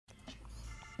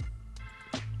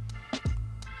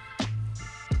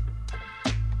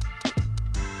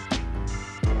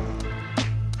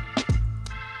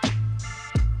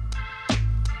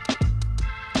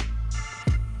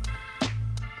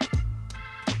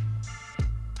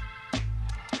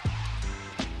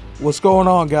What's going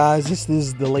on, guys? This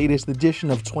is the latest edition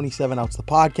of 27 Outs the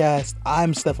podcast.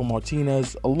 I'm Stefan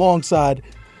Martinez alongside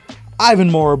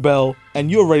Ivan Morabel, and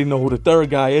you already know who the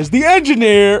third guy is, the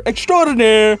engineer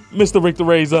extraordinaire, Mr. Rick the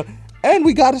Razor. And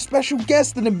we got a special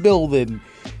guest in the building.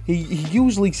 He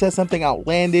usually says something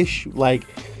outlandish, like,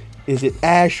 is it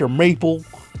ash or maple?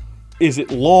 Is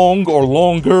it long or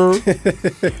longer?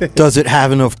 Does it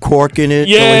have enough cork in it?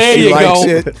 Yeah, there you go.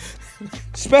 It?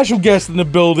 Special guest in the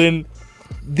building,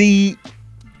 the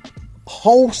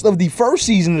host of the first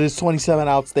season of this 27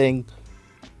 Outs thing,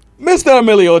 Mr.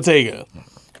 Emilio Ortega.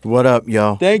 What up,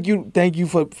 yo? Thank you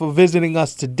for visiting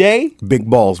us today. Big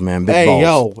balls, man. Big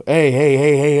balls.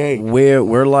 Hey.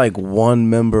 We're like one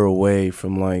member away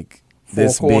from like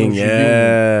this Four being, Corners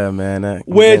yeah, man.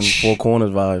 Which Four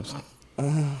Corners vibes.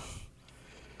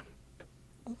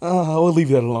 We'll leave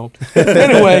that alone.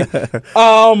 Anyway,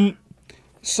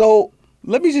 so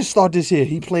let me just start this here.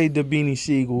 He played the Beanie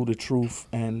Siegel, the truth,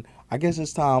 and I guess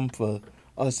it's time for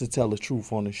us to tell the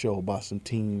truth on the show about some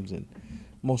teams, and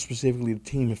more specifically the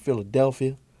team in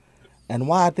Philadelphia, and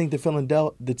why I think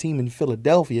the team in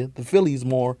Philadelphia, the Phillies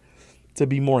more, to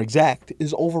be more exact,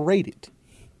 is overrated.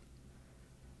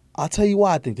 I'll tell you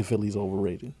why I think the Phillies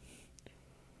overrated.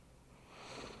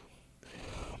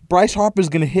 Bryce Harper's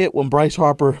going to hit when Bryce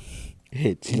Harper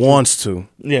hits. Wants to.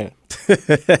 Yeah.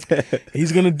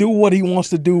 He's going to do what he wants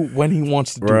to do when he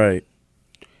wants to do. Right.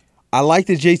 I like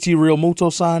the JT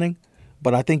Realmuto signing,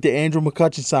 but I think the Andrew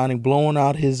McCutchen signing, blowing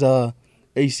out his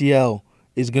ACL,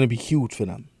 is going to be huge for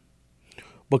them.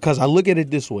 Because I look at it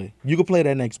this way. You can play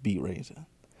that next beat, Razor.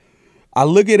 I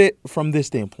look at it from this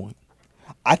standpoint.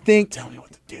 I think Tell me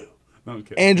what to do.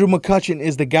 Okay. Andrew McCutchen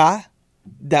is the guy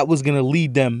that was going to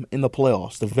lead them in the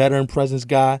playoffs. The veteran presence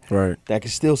guy Right. that can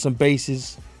steal some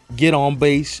bases, get on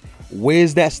base.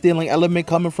 Where's that stealing element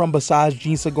coming from besides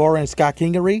Gene Segura and Scott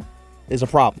Kingery is a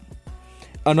problem.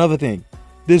 Another thing,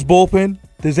 this bullpen,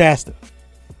 disaster.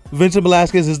 Vincent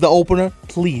Velasquez is the opener.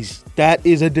 Please, that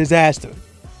is a disaster.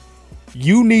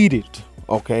 You need it,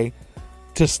 okay,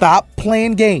 to stop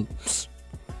playing games,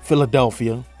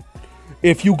 Philadelphia.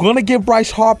 If you're going to give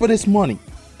Bryce Harper this money,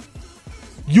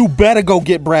 you better go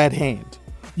get Brad Hand.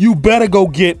 You better go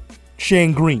get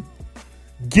Shane Green.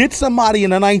 Get somebody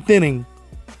in the ninth inning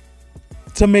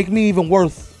to make me even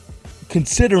worth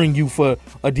considering you for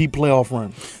a deep playoff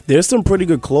run. There's some pretty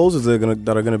good closers that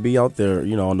are gonna be out there,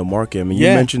 on the market. I mean, you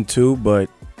mentioned two, but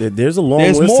there's a long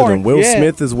list more. of them. Will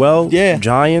Smith as well. Yeah.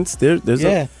 Giants. There's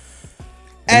yeah.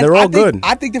 and they're all good.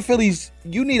 I think the Phillies,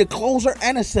 you need a closer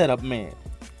and a setup man.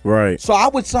 Right. So I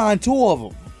would sign two of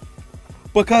them.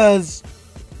 Because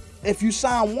if you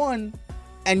sign one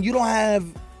and you don't have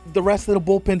the rest of the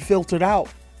bullpen filtered out,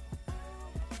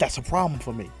 that's a problem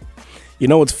for me. You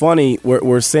know what's funny?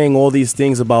 We're saying all these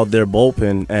things about their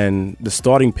bullpen, and the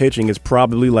starting pitching is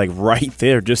probably like right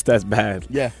there, just as bad.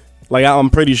 Yeah. Like I'm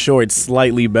pretty sure it's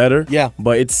slightly better. Yeah.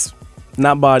 But it's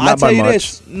not by I'll tell you much.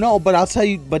 this. No, but I'll tell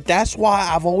you. But that's why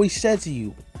I've always said to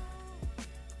you,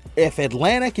 if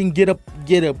Atlanta can get a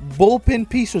bullpen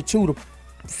piece or two to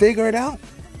figure it out,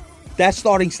 that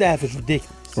starting staff is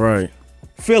ridiculous. Right.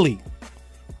 Philly,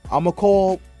 I'm gonna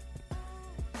call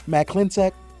Matt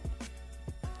Klentak.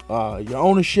 Your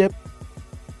ownership,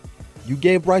 you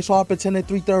gave Bryce Harper 10 at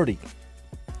 330.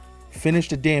 Finish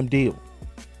the damn deal.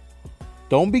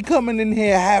 Don't be coming in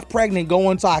here half pregnant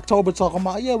going to October talking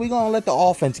about, we're going to let the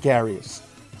offense carry us.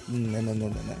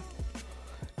 No.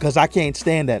 Because I can't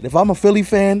stand that. If I'm a Philly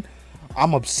fan,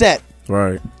 I'm upset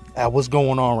Right. at what's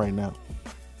going on right now.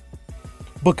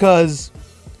 Because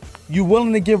you're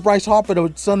willing to give Bryce Harper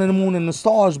the sun and the moon and the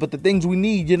stars, but the things we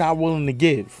need, you're not willing to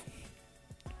give.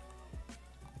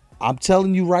 I'm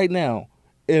telling you right now,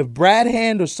 if Brad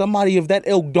Hand or somebody of that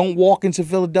ilk don't walk into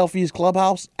Philadelphia's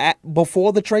clubhouse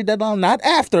before the trade deadline, not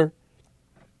after,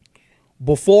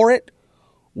 before it,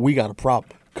 we got a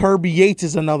problem. Kirby Yates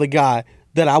is another guy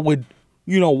that I would,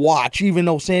 watch, even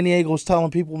though San Diego's telling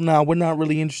people, now we're not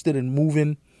really interested in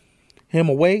moving him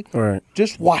away. Right.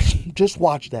 Just watch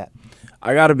that.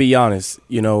 I got to be honest.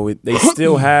 They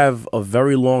still have a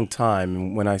very long time.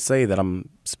 And when I say that, I'm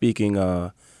speaking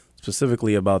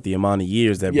specifically about the amount of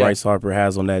years that Bryce Harper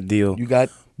has on that deal. You got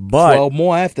But 12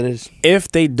 more after this.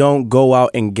 If they don't go out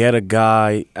and get a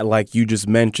guy like you just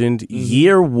mentioned,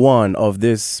 year one of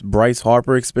this Bryce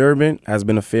Harper experiment has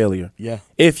been a failure. Yeah.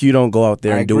 If you don't go out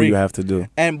there I and do what agree. you have to do.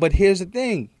 But here's the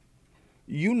thing.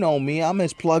 You know me. I'm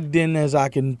as plugged in as I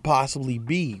can possibly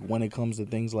be when it comes to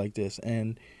things like this.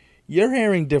 And you're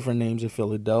hearing different names in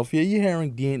Philadelphia. You're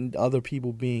hearing other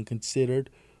people being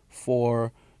considered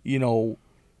for,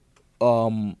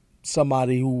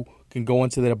 somebody who can go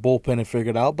into their bullpen and figure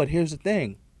it out. But here's the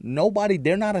thing.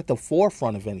 they're not at the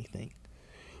forefront of anything.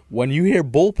 When you hear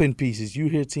bullpen pieces, you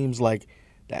hear teams like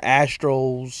the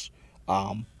Astros,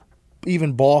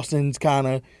 even Boston's kind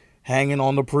of hanging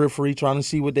on the periphery, trying to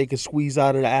see what they can squeeze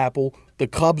out of the apple. The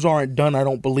Cubs aren't done, I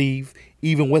don't believe.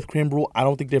 Even with Kimbrel, I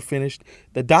don't think they're finished.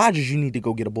 The Dodgers, you need to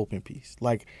go get a bullpen piece.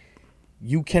 Like,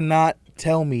 you cannot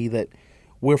tell me that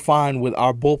we're fine with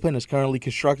our bullpen is currently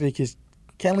constructed, because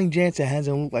Kenley Jansen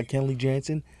hasn't looked like Kenley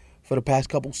Jansen for the past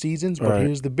couple seasons. But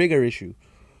here's the bigger issue.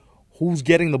 Who's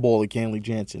getting the ball at Kenley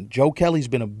Jansen? Joe Kelly's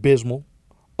been abysmal.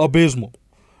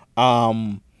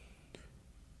 I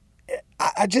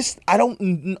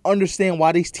don't understand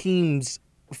why these teams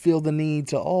feel the need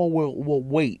to, we'll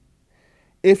wait.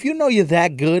 If you know you're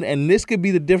that good, and this could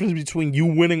be the difference between you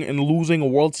winning and losing a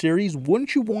World Series,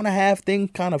 wouldn't you want to have things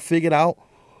kind of figured out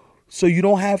so you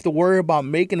don't have to worry about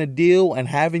making a deal and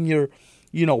having your,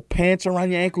 pants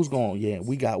around your ankles going, yeah,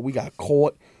 we got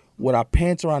caught with our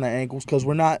pants around our ankles because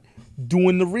we're not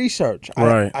doing the research.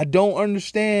 Right. I don't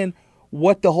understand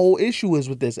what the whole issue is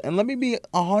with this. And let me be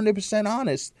 100%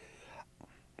 honest.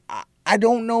 I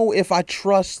don't know if I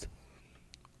trust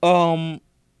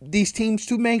these teams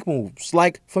to make moves.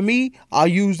 Like, for me, I'll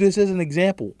use this as an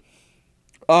example.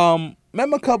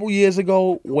 Remember a couple years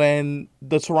ago when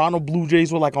the Toronto Blue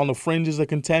Jays were like on the fringes of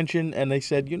contention, and they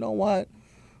said, you know what?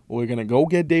 We're going to go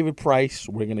get David Price.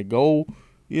 We're going to go,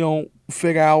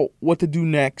 figure out what to do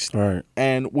next. Right.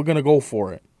 And we're going to go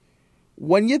for it.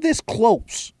 When you're this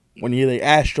close, when you're the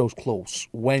Astros close,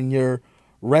 when you're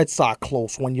Red Sox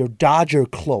close, when you're Dodger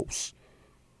close,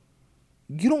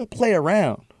 you don't play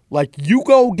around. Like, you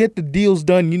go get the deals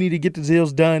done. You need to get the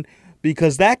deals done,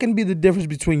 because that can be the difference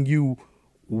between you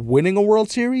winning a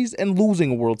World Series and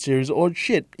losing a World Series, or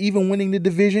even winning the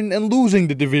division and losing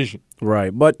the division.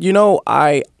 Right. But, these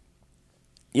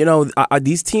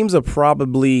teams are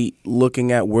probably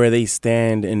looking at where they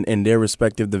stand in their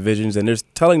respective divisions, and they're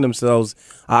telling themselves,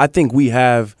 I think we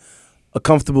have a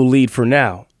comfortable lead for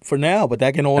now. But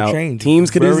that can all change.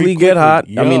 Teams could easily get hot.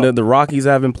 Yeah. I mean, the Rockies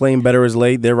have been playing better as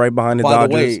late. They're right behind the Dodgers.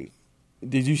 By the way,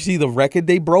 did you see the record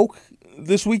they broke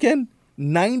this weekend?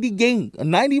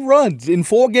 90 runs in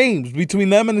 4 games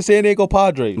between them and the San Diego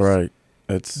Padres. Right.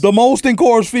 It's the most in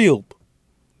Coors Field.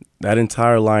 That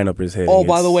entire lineup is hitting. Oh,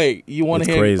 by the way, you want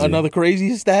to hear another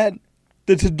crazy stat?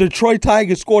 The Detroit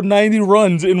Tigers scored 90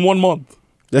 runs in 1 month.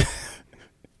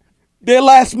 Their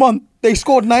last month, they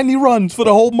scored 90 runs for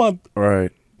the whole month.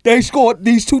 Right.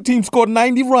 These two teams scored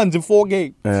 90 runs in 4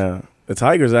 games. Yeah. The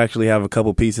Tigers actually have a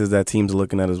couple pieces that teams are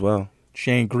looking at as well.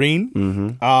 Shane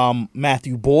Green,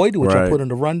 Matthew Boyd, which I put in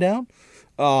the rundown.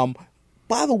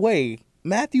 By the way,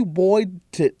 Matthew Boyd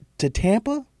to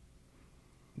Tampa,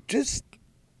 just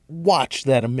watch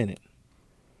that a minute.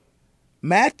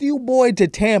 Matthew Boyd to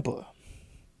Tampa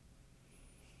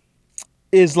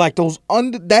is like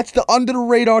that's the under the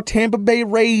radar Tampa Bay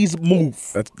Rays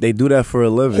move. They do that for a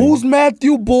living. Who's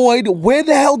Matthew Boyd? Where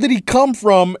the hell did he come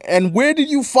from? And where did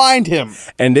you find him?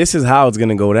 And this is how it's going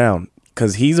to go down,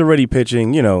 because he's already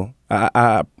pitching.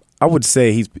 I would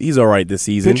say he's all right this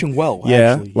season. Pitching well,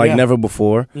 actually. Never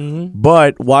before. Mm-hmm.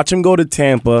 But watch him go to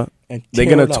Tampa. They're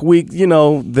going to tweak,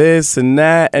 this and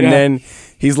that, and then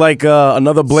he's like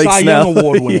another Blake Snell. Cy Young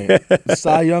Award winner.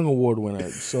 Cy Young Award winner.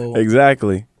 So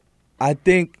exactly. I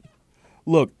think,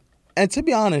 look, and to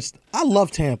be honest, I love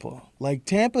Tampa. Like,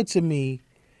 Tampa to me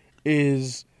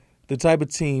is the type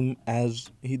of team,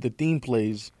 as the theme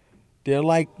plays, they're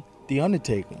like The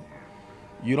Undertaker.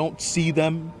 You don't see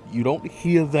them. You don't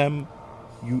hear them.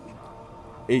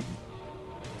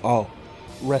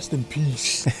 Rest in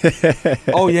peace.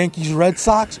 Yankees, Red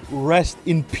Sox, rest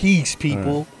in peace,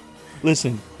 people.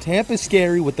 Listen, Tampa's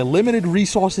scary with the limited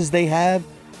resources they have.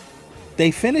 They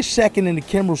finished second in the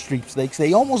Kimbrel sweepstakes.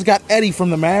 They almost got Eddie from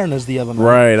the Mariners the other night.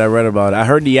 Right, I read about it. I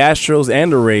heard the Astros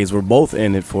and the Rays were both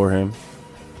in it for him.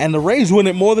 And the Rays win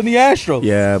it more than the Astros.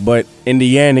 Yeah, but in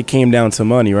the end, it came down to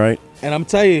money, right? And I'm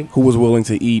telling you, who was willing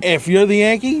to eat? If you're the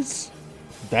Yankees,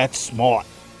 that's smart.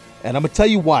 And I'm going to tell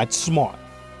you why it's smart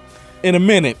in a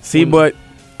minute. See, but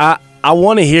I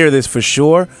want to hear this for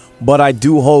sure, but I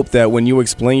do hope that when you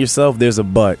explain yourself, there's a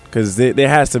but, because there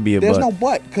has to be a but. There's no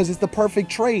but, because it's the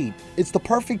perfect trade. It's the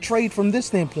perfect trade from this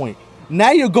standpoint.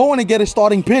 Now you're going to get a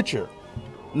starting pitcher.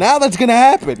 Now that's going to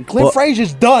happen. Clint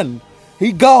Frazier's done.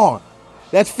 He gone.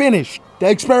 That's finished. The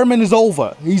experiment is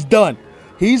over. He's done.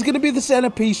 He's going to be the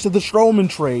centerpiece to the Stroman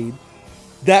trade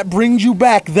that brings you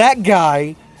back that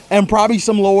guy and probably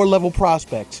some lower-level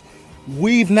prospects.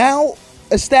 We've now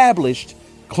established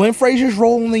Clint Frazier's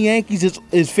role in the Yankees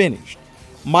is finished.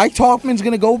 Mike Tauchman's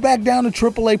going to go back down to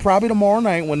AAA probably tomorrow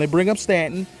night when they bring up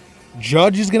Stanton.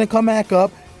 Judge is going to come back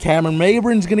up. Cameron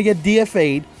Mayburn's going to get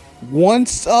DFA'd.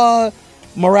 Once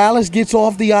Morales gets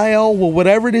off the IL, well,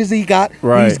 whatever it is he got,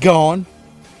 he's gone.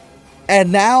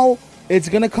 And now it's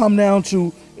going to come down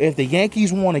to if the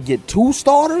Yankees want to get 2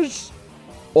 starters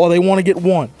or they want to get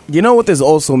 1. You know what this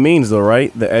also means, though,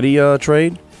 right? The Eddie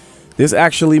trade? This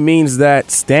actually means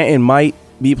that Stanton might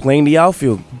be playing the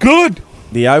outfield. Good.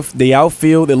 The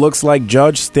outfield, it looks like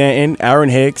Judge, Stanton, Aaron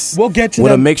Hicks. We'll get to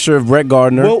with them. A mixture of Brett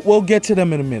Gardner. We'll get to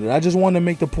them in a minute. I just wanted to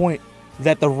make the point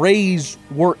that the Rays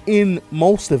were in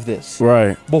most of this.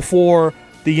 Right. Before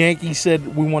the Yankees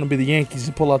said we want to be the Yankees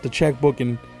and pull out the checkbook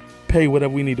and pay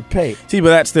whatever we need to pay. See,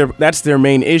 but that's their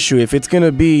main issue. If it's going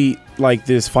to be like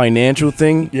this financial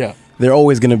thing, they're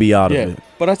always going to be out of it.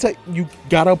 But I tell you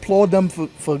got to applaud them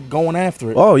for going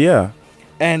after it. Oh, yeah.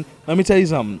 And let me tell you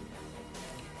something.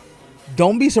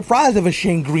 Don't be surprised if a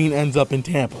Shane Green ends up in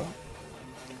Tampa.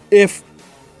 If,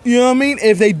 you know what I mean?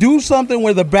 If they do something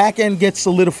where the back end gets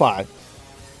solidified.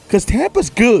 Because Tampa's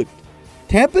good.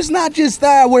 Tampa's not just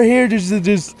that we're here to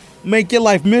just make your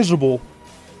life miserable.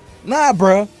 Nah,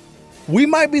 bruh. We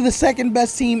might be the second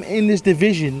best team in this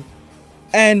division.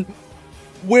 And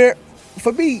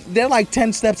for me, they're like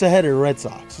 10 steps ahead of the Red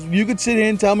Sox. You could sit here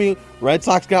and tell me Red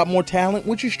Sox got more talent,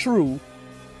 which is true.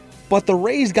 But the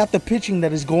Rays got the pitching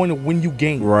that is going to win you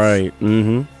games. Right.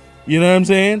 Mm-hmm. You know what I'm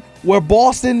saying? Where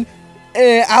Boston,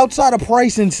 outside of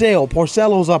Price and Sale,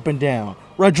 Porcello's up and down.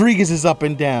 Rodriguez is up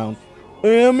and down. You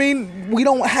know what I mean? We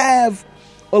don't have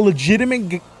a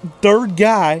legitimate third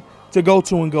guy to go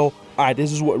to and go, all right,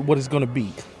 this is what it's going to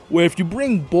be. Where if you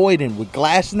bring Boyd in with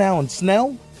Glasnow and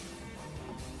Snell,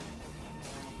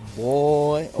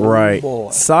 boy, oh right.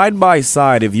 boy. Side by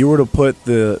side, if you were to put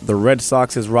the Red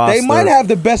Sox's roster, they might have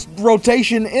the best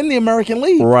rotation in the American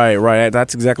League. Right.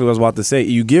 That's exactly what I was about to say.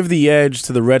 You give the edge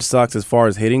to the Red Sox as far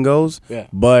as hitting goes,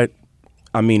 but,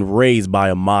 I mean, Rays by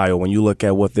a mile when you look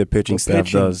at what their pitching staff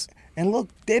does. And look,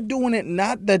 they're doing it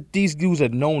not that these dudes are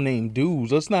no-name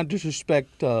dudes. Let's not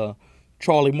disrespect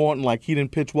Charlie Morton like he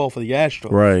didn't pitch well for the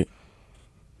Astros. Right.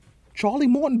 Charlie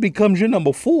Morton becomes your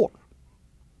number 4.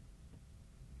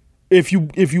 If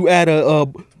you add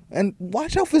and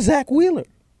watch out for Zach Wheeler,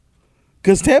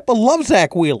 because Tampa loves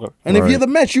Zach Wheeler, and if you're the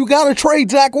Mets, you gotta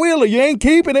trade Zach Wheeler. You ain't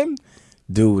keeping him,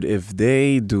 dude. If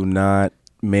they do not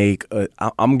make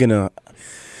I'm gonna.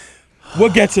 We'll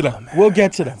get to them. We'll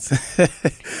get to them.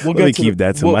 Let me keep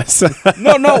that to myself.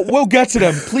 No, we'll get to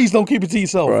them. Please don't keep it to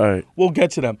yourself. Right. We'll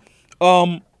get to them.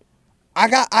 I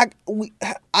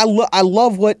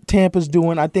love what Tampa's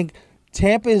doing. I think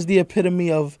Tampa is the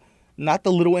epitome of not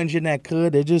the little engine that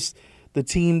could. They're just the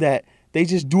team that they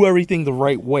just do everything the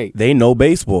right way. They know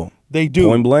baseball. They do.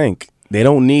 Point blank. They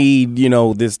don't need,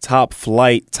 this top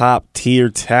flight, top tier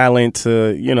talent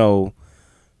to,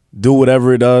 do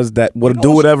whatever it does do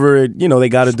whatever they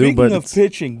got to do. But speaking of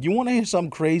pitching, you want to hear something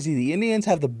crazy? The Indians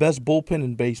have the best bullpen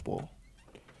in baseball.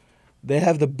 They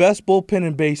have the best bullpen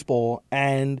in baseball,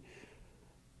 and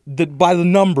by the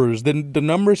numbers, the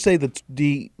numbers say that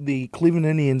the Cleveland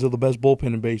Indians are the best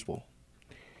bullpen in baseball.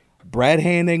 Brad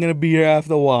Hand ain't gonna be here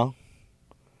after a while.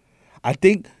 I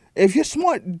think if you're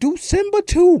smart, do Simba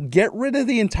too. Get rid of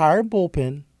the entire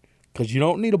bullpen, because you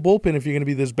don't need a bullpen if you're gonna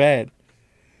be this bad.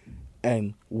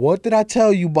 And what did I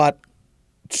tell you about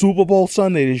Super Bowl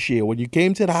Sunday this year? When you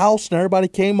came to the house and everybody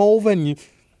came over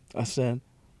I said,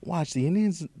 watch, the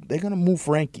Indians, they're going to move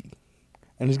Frankie.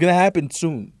 And it's going to happen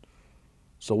soon.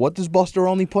 So what does Buster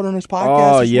Olney put on his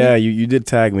podcast? Oh, yeah, you did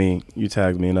tag me. You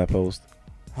tagged me in that post.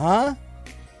 Huh?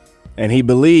 And he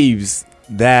believes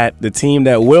that the team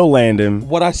that will land him.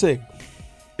 What I say?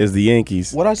 Is the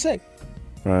Yankees. What I say?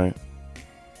 Right.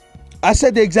 I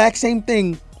said the exact same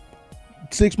thing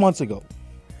 6 months ago.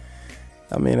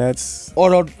 I mean, that's...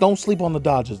 Or don't sleep on the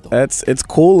Dodgers, though. It's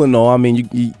cool and all. I mean,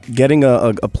 you getting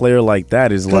a player like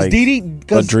that is like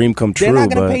a dream come true. They're not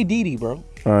going to pay Didi, bro.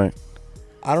 All right.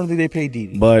 I don't think they pay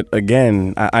Didi. But,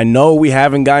 again, I know we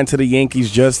haven't gotten to the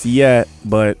Yankees just yet,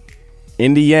 but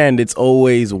in the end, it's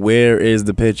always where is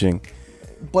the pitching.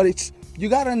 But you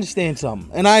got to understand something,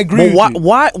 and I agree with you.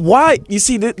 Why? You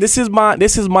see, this is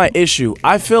my issue.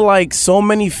 I feel like so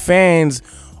many fans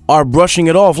are brushing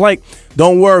it off. Like,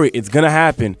 don't worry, it's going to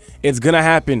happen. It's going to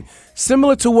happen.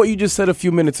 Similar to what you just said a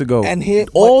few minutes ago. And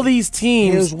all these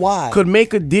teams could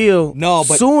make a deal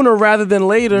sooner rather than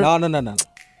later. No.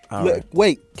 Right.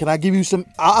 Wait, can I give you some?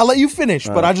 I'll let you finish,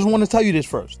 but I just want to tell you this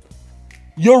first.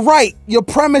 You're right. Your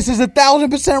premise is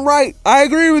 1,000% right. I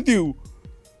agree with you.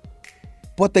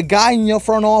 But the guy in your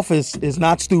front office is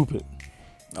not stupid.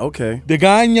 Okay. The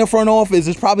guy in your front office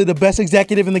is probably the best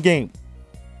executive in the game.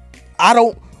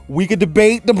 We could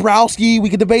debate Dombrowski. We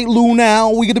could debate Lou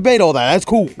now. We could debate all that. That's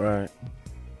cool. Right.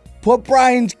 Put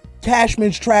Brian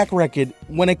Cashman's track record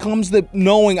when it comes to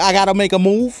knowing I got to make a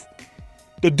move.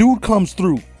 The dude comes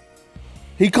through.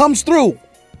 He comes through.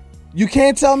 You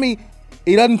can't tell me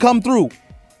he doesn't come through.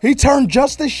 He turned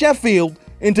Justice Sheffield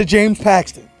into James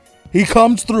Paxton. He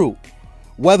comes through.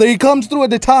 Whether he comes through at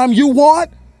the time you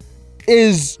want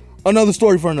is another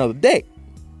story for another day.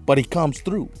 But he comes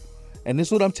through. And this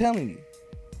is what I'm telling you.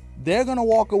 They're going to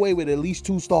walk away with at least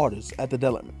 2 starters at the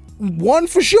deadline. 1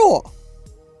 for sure.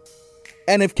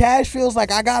 And if Cash feels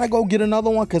like I got to go get another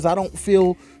one because I don't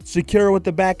feel secure with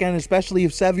the back end, especially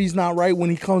if Sevy's not right when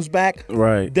he comes back,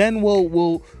 right, then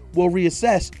we'll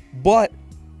reassess. But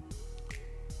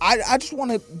I just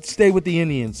want to stay with the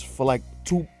Indians for like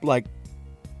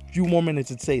few more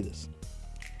minutes and say this.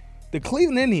 The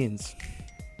Cleveland Indians,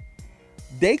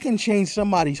 they can change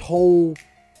somebody's whole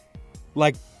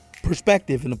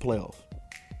perspective in the playoffs.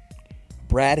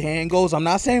 Brad Hand goes. I'm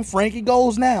not saying Frankie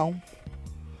goes now,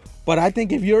 but I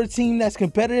think if you're a team that's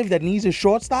competitive that needs a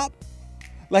shortstop,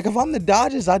 like if I'm the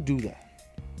Dodgers, I'd do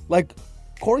that. Like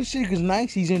Corey Seager's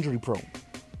nice, he's injury prone.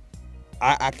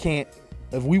 I can't.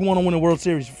 If we want to win a World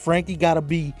Series, Frankie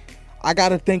I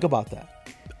gotta think about that.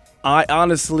 I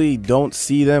honestly don't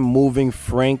see them moving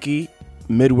Frankie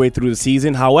midway through the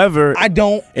season. However, I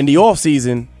don't. In the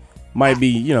offseason, might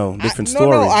be, different story.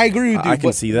 No, I agree with you. I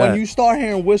can see that. When you start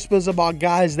hearing whispers about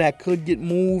guys that could get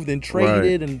moved and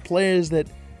traded, right, and players that,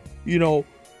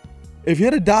 if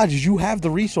you're the Dodgers, you have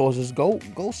the resources. Go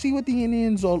see what the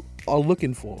Indians are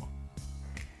looking for.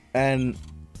 And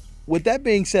with that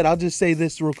being said, I'll just say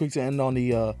this real quick to end on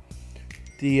the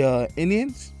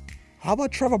Indians. How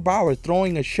about Trevor Bauer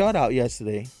throwing a shutout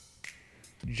yesterday,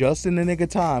 just in the nick of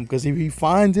time? Because if he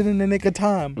finds it in the nick of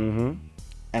time, mm-hmm.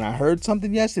 And I heard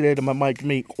something yesterday that might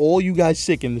make all you guys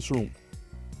sick in this room.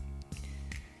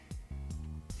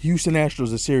 Houston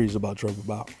Astros are serious about Trevor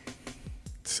Bauer.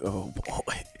 Oh,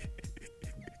 boy.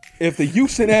 If the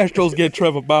Houston Astros get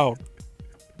Trevor Bauer,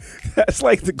 that's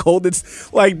like the Golden...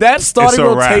 Like, that starting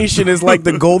rotation is like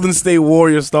the Golden State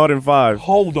Warriors starting 5.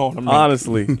 Hold on a minute.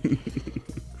 Honestly.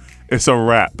 It's a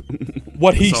wrap.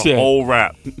 What he it's said. A whole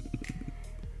wrap.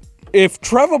 If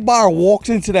Trevor Bauer walks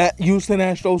into that Houston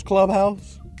Astros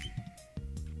clubhouse,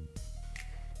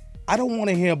 I don't want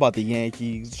to hear about the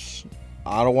Yankees.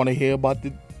 I don't want to hear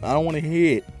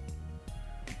it.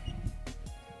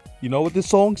 You know what this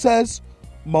song says?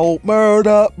 Mo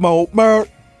murder, mo murder.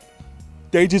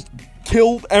 They just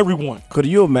killed everyone. Could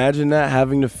you imagine that,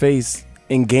 having to face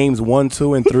in games 1,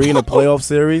 2, and 3 in a playoff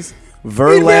series?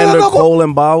 Verlander, Cole,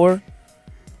 and Bauer?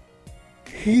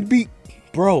 He'd be...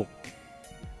 Bro.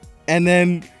 And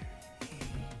then...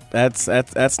 That's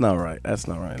not right. That's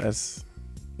not right.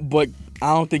 But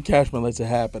I don't think Cashman lets it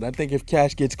happen. I think if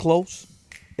Cash gets close,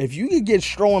 if you could get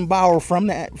Stroh and Bauer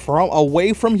from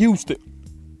away from Houston,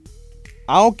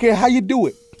 I don't care how you do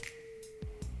it.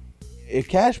 If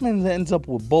Cashman ends up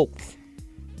with both,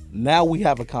 now we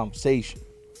have a conversation.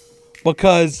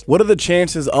 Because what are the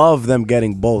chances of them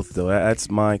getting both, though? That's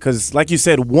my... Because, like you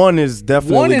said, one is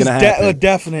definitely going to happen.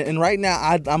 Definite. And right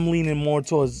now, I'm leaning more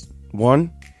towards...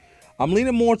 One? I'm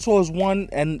leaning more towards one,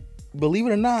 and believe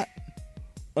it or not,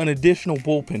 an additional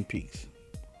bullpen piece.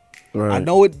 Right. I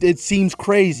know it seems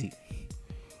crazy,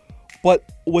 but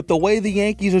with the way the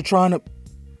Yankees are trying to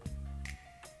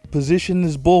position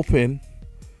this bullpen,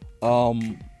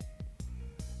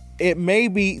 it may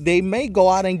be they may go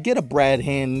out and get a Brad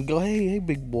Hand and go, hey,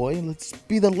 big boy, let's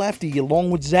be the lefty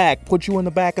along with Zach. Put you in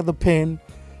the back of the pen,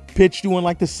 pitch you in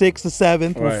like the 6th or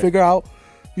 7th. Right. We'll figure out,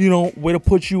 where to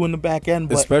put you in the back end.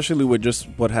 But especially with just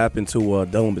what happened to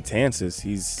Dellin Betances.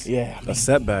 He's a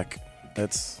setback.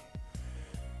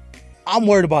 I'm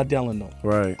worried about Dellin, though.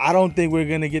 Right. I don't think we're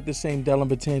going to get the same Dellin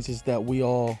Betances that we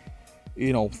all,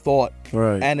 thought.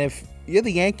 Right. And if you're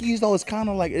the Yankees, though, it's kind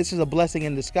of like this is a blessing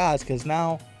in disguise because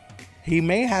now he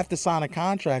may have to sign a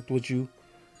contract with you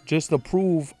just to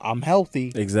prove I'm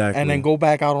healthy. Exactly. And then go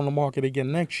back out on the market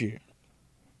again next year.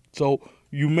 So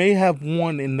you may have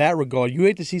won in that regard. You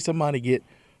hate to see somebody get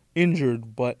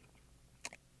injured, but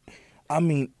I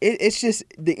mean, it's just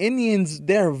the Indians,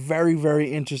 they're a very,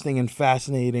 very interesting and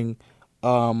fascinating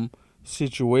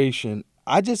situation.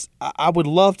 I would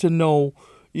love to know,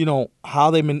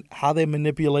 how they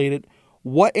manipulate it,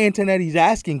 what Antonetti's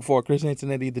asking for, Chris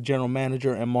Antonetti, the general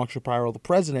manager, and Mark Shapiro, the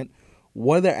president,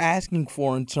 what they're asking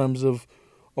for in terms of,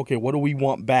 okay, what do we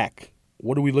want back?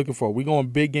 What are we looking for? Are we going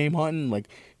big game hunting, like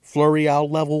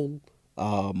Fleury-out level,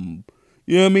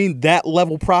 that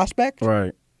level prospect?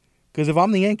 Right. Because if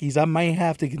I'm the Yankees, I may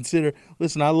have to consider,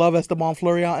 listen, I love Esteban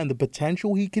Fleury-out and the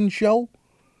potential he can show,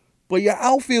 but your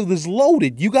outfield is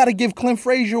loaded. You got to give Clint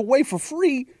Frazier away for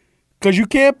free because you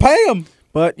can't pay him.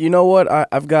 But you know what?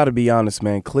 I've got to be honest,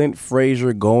 man. Clint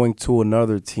Frazier going to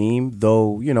another team,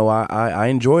 though, I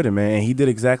enjoyed him, man. And he did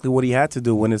exactly what he had to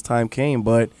do when his time came.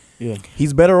 But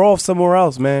he's better off somewhere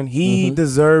else, man. He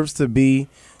deserves to be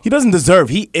 – he doesn't deserve.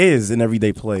 He is an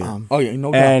everyday player.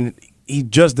 No doubt. And he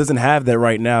just doesn't have that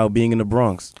right now being in the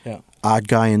Bronx. Yeah. Odd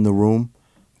guy in the room.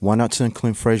 Why not send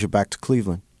Clint Frazier back to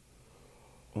Cleveland?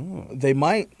 They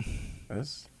might.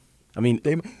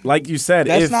 Like you said,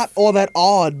 that's not all that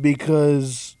odd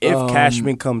because if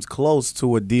Cashman comes close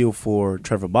to a deal for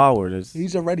Trevor Bauer,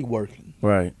 he's already working.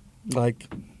 Right. Like,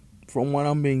 from what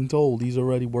I'm being told, he's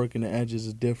already working the edges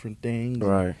of different things.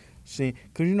 Right. See,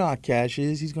 because you know how Cash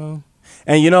is. He's going.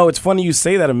 And it's funny you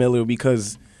say that, Emilio,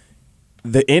 because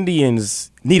the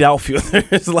Indians need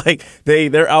outfielders. Like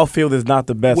their outfield is not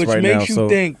the best Which right now. makes you so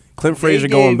think Clint Frazier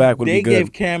going back would be good. They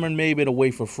gave Cameron Maybin away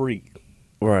for free.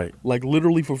 Right. Like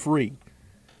literally for free.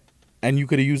 And you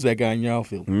could have used that guy in your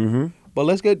outfield. Mm-hmm. But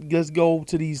let's go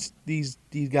to these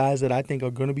guys that I think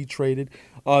are going to be traded.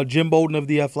 Jim Bowden of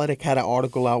The Athletic had an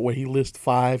article out where he lists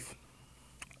 5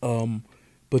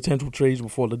 potential trades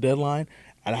before the deadline,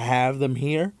 and I have them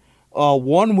here.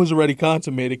 One was already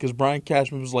consummated because Brian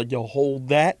Cashman was like, yo, hold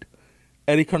that.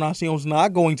 Eddie Carnacion's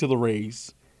not going to the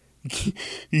Rays.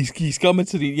 he's coming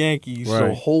to the Yankees,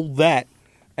 so hold that.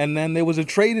 And then there was a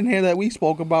trade in here that we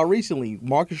spoke about recently,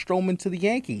 Marcus Stroman to the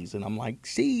Yankees. And I'm like,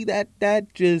 see, that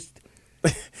just...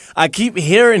 I keep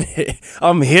hearing it.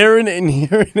 I'm hearing it and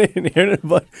hearing it and hearing it.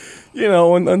 But,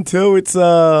 until it's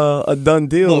a done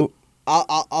deal. Look,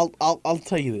 I'll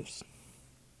tell you this.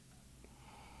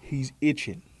 He's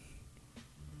itching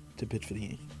to pitch for the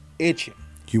Yankees. Itching.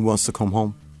 He wants to come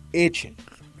home. Itching.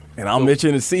 And I'm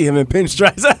itching to see him in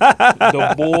pinstripes.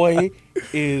 The boy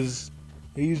he's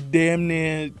damn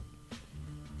near.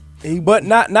 But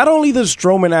not only does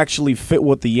Stroman actually fit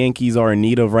what the Yankees are in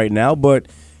need of right now, but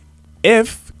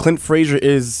if Clint Frazier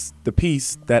is the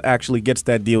piece that actually gets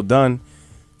that deal done,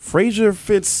 Frazier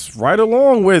fits right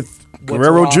along with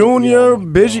Guerrero Jr.,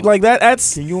 Biggio, like that.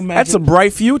 That's a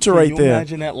bright future right there. Can you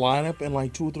imagine that lineup in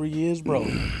like 2 or 3 years, bro?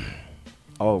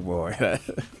 Oh boy.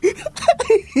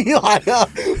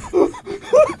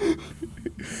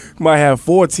 Might have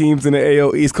 4 teams in the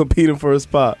AL East competing for a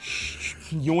spot.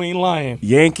 You ain't lying.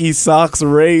 Yankees, Sox,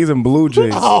 Rays, and Blue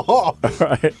Jays. Oh. All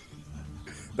right.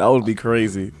 That would be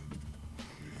crazy.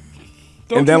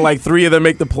 And then like 3 of them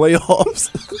make the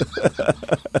playoffs.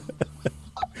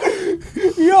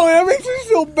 Yo, that makes me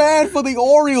feel bad for the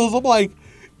Orioles. I'm like,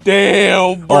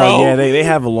 damn, bro. Oh, yeah, they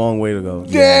have a long way to go.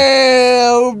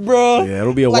 Damn, bro. Yeah,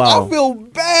 it'll be a while. while. I feel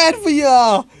bad for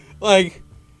y'all. Like,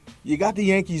 you got the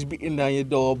Yankees beating down your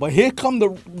door, but here come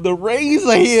the Rays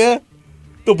are here.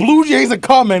 The Blue Jays are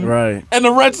coming. Right. And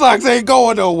the Red Sox ain't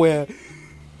going nowhere.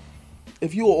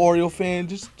 If you're an Oriole fan,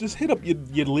 just hit up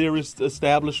your Lyris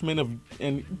establishment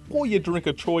and pour your drink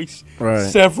of choice,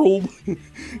 several,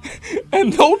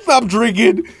 and don't stop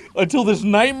drinking until this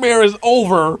nightmare is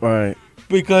over. Right.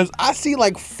 Because I see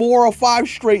like 4 or 5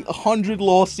 straight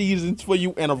 100-loss seasons for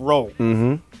you in a row.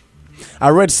 Mm-hmm. I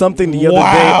read something the other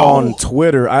day on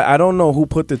Twitter. I don't know who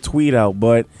put the tweet out,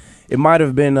 but it might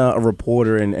have been a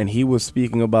reporter, and he was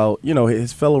speaking about,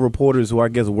 his fellow reporters who I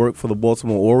guess work for the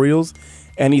Baltimore Orioles.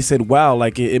 And he said, wow,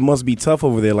 like it must be tough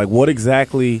over there. Like, what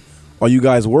exactly are you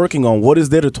guys working on? What is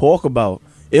there to talk about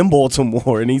in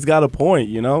Baltimore? And he's got a point,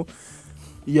 Yo,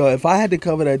 if I had to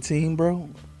cover that team, bro,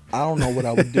 I don't know what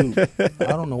I would do.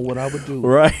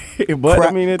 Right.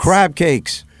 But, it's crab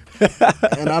cakes.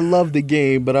 And I love the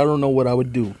game, but I don't know what I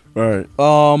would do. Right.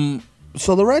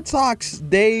 So the Red Sox,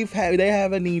 they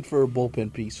have a need for a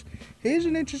bullpen piece. Here's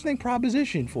an interesting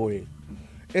proposition for you.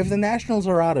 If the Nationals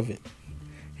are out of it,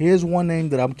 here's one name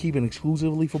that I'm keeping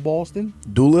exclusively for Boston.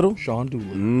 Doolittle? Sean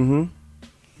Doolittle. Mm-hmm.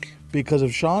 Because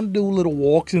if Sean Doolittle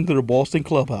walks into the Boston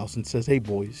clubhouse and says, hey,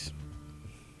 boys,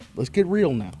 let's get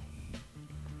real now.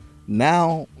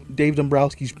 Now, Dave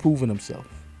Dombrowski's proven himself.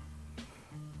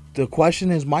 The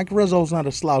question is, Mike Rizzo's not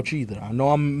a slouch either. I know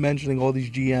I'm mentioning all these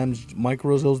GMs. Mike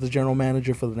Rizzo's the general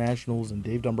manager for the Nationals, and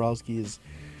Dave Dombrowski is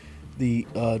the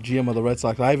GM of the Red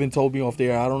Sox. I even told me off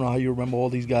there, I don't know how you remember all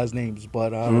these guys' names,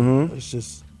 but it's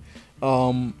just...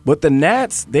 but the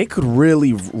Nats, they could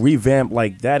really revamp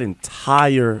like that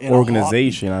entire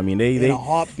organization. I mean, they in a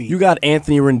heartbeat. You got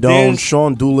Anthony Rendon,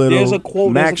 Sean Doolittle,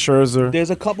 Max Scherzer.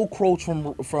 There's a couple quotes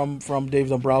from Dave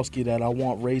Dombrowski that I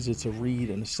want Razor to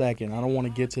read in a second. I don't want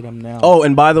to get to them now. Oh,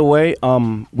 and by the way,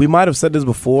 we might have said this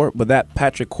before, but that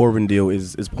Patrick Corbin deal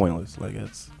is pointless. Like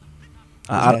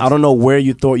I don't know where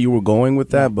you thought you were going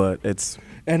with that, but it's.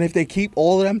 And if they keep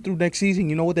all of them through next season,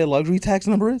 you know what their luxury tax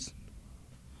number is?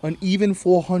 An even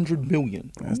 $400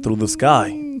 million. That's through the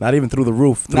sky. Not even through the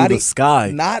roof. Through the e-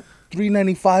 sky. Not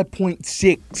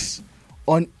 395.6.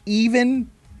 An even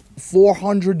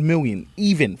 $400 million.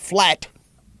 Even. Flat.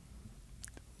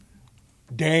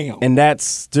 Damn. And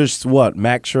that's just what?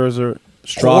 Max Scherzer,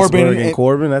 Strasburg, and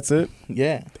Corbin? That's it?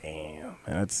 Yeah. Damn.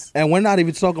 That's And we're not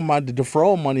even talking about the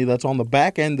deferral money that's on the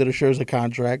back end of the Scherzer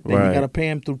contract. Then Right. you got to pay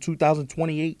him through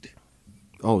 2028.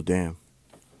 Oh, damn.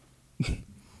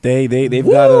 they've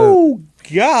got to Oh,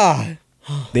 God.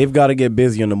 they've got to get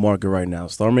busy on the market right now.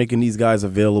 Start making these guys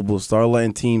available. Start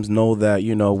letting teams know that,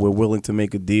 you know, we're willing to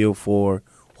make a deal for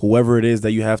whoever it is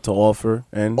that you have to offer.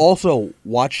 And Also,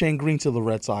 watch Shane Green to the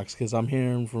Red Sox because I'm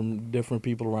hearing from different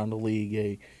people around the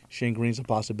league. Shane Green's a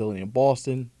possibility in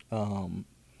Boston.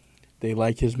 They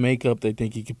like his makeup. They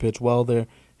think he can pitch well there.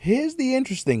 Here's the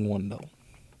interesting one, though.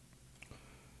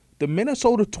 The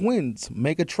Minnesota Twins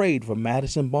make a trade for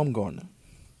Madison Bumgarner.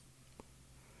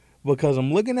 Because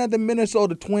I'm looking at the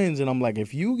Minnesota Twins, and I'm like,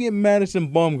 if you get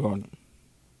Madison Bumgarner,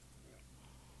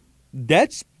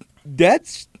 that's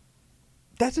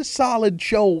a solid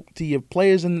show to your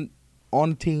players on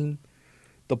the team,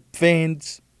 the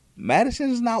fans. Madison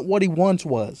is not what he once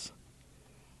was,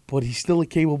 but he's still a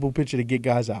capable pitcher to get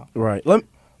guys out. right.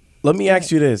 Let me ask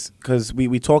you this, because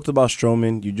we talked about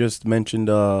Stroman. You just mentioned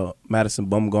Madison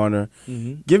Bumgarner.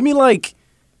 Mm-hmm. Give me like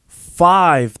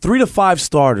 3 to 5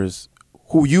 starters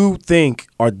who you think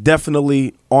are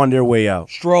definitely on their way out.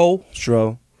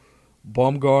 Stroh,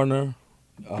 Bumgarner,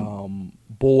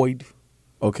 Boyd.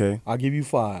 Okay. I'll give you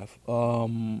 5.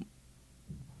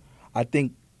 I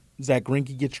think Zach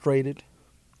Greinke gets traded.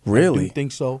 I Really? do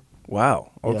think so.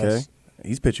 Wow. Okay. Yes.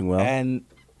 He's pitching well. And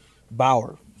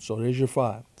Bauer. So there's your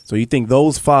 5. So you think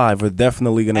those 5 are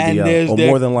definitely going to And be out, or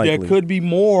more than likely? there could be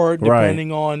more Right.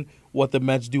 depending on what the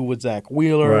Mets do with Zach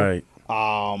Wheeler. Right.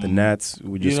 The The Nats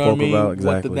we just you know spoke what I mean? about.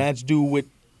 Exactly. What the Nats do with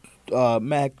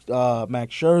Max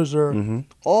Scherzer. Mm-hmm.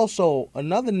 Also,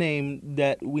 another name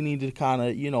that we need to kind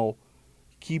of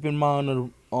keep in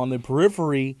mind on the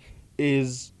periphery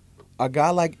is a guy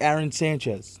like Aaron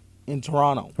Sanchez in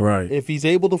Toronto. Right. If he's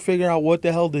able to figure out what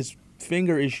the hell this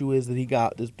finger issue is that he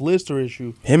got, this blister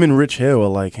issue. Him and Rich Hill are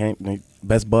like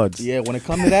best buds. Yeah, when it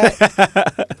comes to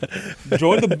that,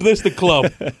 join the blister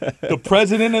club. The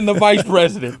president and the vice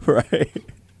president. Right.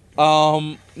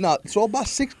 No, so about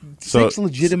six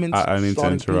legitimate I need to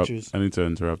starting interrupt. pitchers. I need to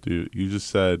interrupt you. You just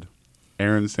said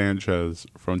Aaron Sanchez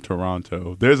from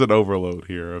Toronto. There's an overload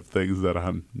here of things that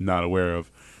I'm not aware of.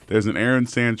 There's an Aaron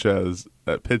Sanchez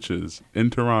that pitches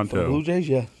in For the Toronto, Blue Jays,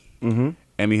 yeah. Mm-hmm.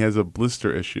 and he has a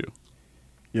blister issue.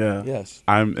 Yeah. Yes.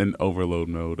 I'm in overload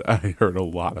mode. I heard a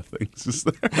lot of things just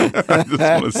there. I just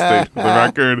want to state for the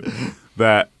record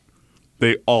that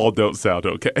they all don't sound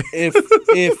okay.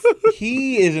 If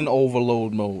he is in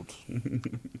overload mode,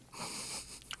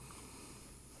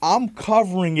 I'm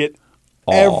covering it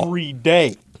every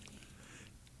day.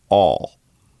 All.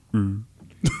 And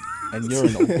you're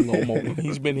in overload mode.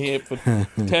 He's been here for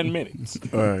 10 minutes.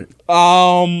 All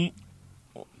right.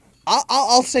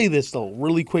 I'll say this though,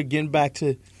 really quick, getting back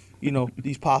to,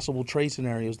 these possible trade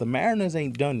scenarios. The Mariners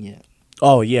ain't done yet.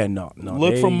 Oh yeah, no.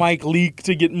 Look for Mike Leake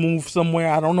to get moved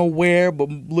somewhere. I don't know where, but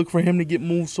look for him to get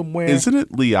moved somewhere. Isn't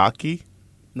it Liaki?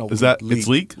 No, Is that Leake. it's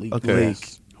Leak? Leak. Okay. Leak.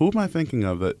 Who am I thinking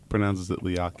of that pronounces it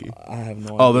Liaki? I have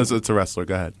no Oh, idea. it's a wrestler.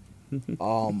 Go ahead.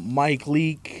 Mike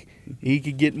Leake, he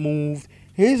could get moved.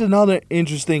 Here's another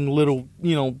interesting little,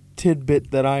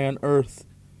 tidbit that I unearthed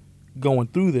going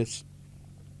through this.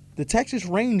 The Texas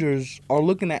Rangers are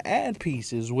looking to add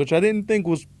pieces, which I didn't think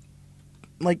was,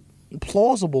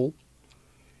 plausible.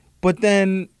 But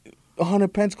then Hunter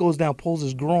Pence goes down, pulls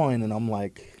his groin, and I'm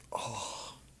like,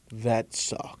 oh, that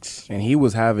sucks. And he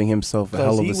was having himself a hell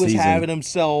Because of he a was season. having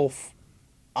himself,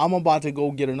 I'm about to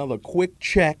go get another quick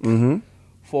check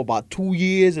for about 2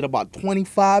 years at about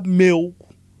 $25 million.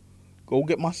 Go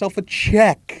get myself a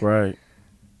check Right.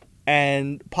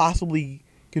 and possibly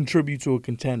contribute to a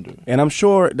contender. And I'm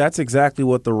sure that's exactly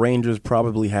what the Rangers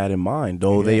probably had in mind,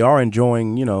 though they are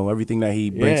enjoying, everything that he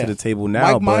brings to the table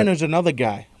now. Mike Minor's another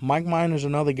guy.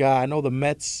 I know the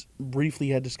Mets briefly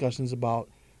had discussions about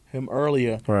him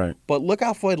earlier. Right. But look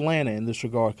out for Atlanta in this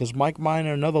regard because Mike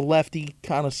Minor, another lefty,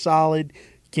 kind of solid,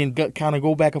 can kind of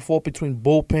go back and forth between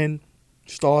bullpen,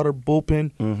 starter,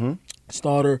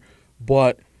 starter.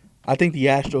 But I think the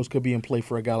Astros could be in play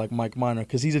for a guy like Mike Minor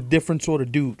because he's a different sort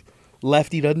of dude.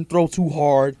 Lefty, doesn't throw too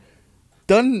hard.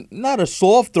 Not a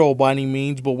soft throw by any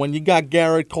means, but when you got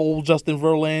Garrett Cole, Justin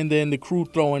Verlander, and the crew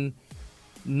throwing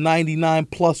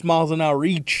 99-plus miles an hour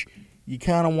each, you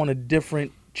kind of want a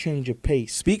different change of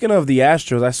pace. Speaking of the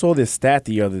Astros, I saw this stat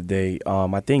the other day.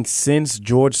 I think since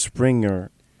George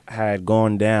Springer had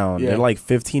gone down. Yeah. They're like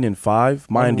 15-5.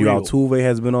 Mind you, Unreal. Altuve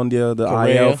has been on the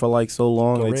Correa. IL for like so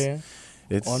long. Correa.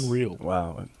 It's Unreal.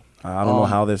 Wow. I don't know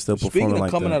how they're still Speaking performing of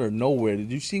like coming that. out of nowhere,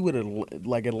 did you see what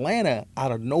like Atlanta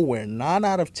out of nowhere, 9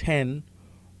 out of 10,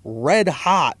 red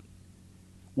hot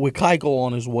with Keuchel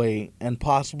on his way and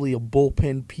possibly a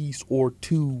bullpen piece or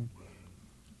two.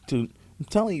 I'm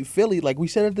telling you, Philly, like we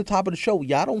said at the top of the show,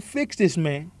 y'all don't fix this,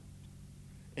 man.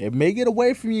 It may get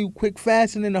away from you quick,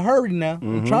 fast, and in a hurry now.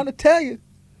 I'm trying to tell you.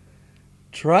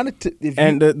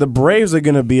 And the Braves are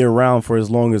going to be around for as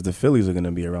long as the Phillies are going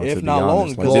to be around. If to be not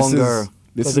honest. longer. Like, Longer.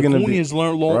 This is going to be Acuna's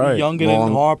learned right. younger Long.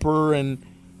 than Harper, and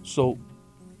so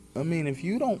I mean, if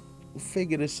you don't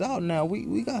figure this out now,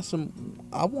 we got some.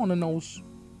 I want to know.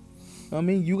 I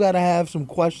mean, you got to have some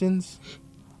questions.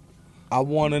 I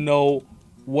want to know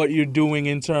what you're doing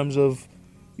in terms of,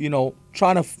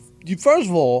 trying to. First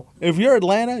of all, if you're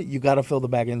Atlanta, you got to fill the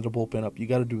back end of the bullpen up. You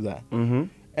got to do that. Mm-hmm.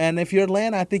 And if you're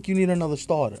Atlanta, I think you need another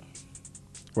starter.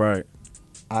 Right.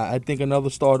 I think another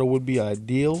starter would be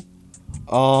ideal.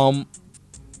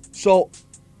 So,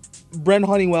 Brent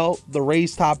Honeywell, the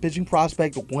Rays' top pitching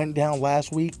prospect, went down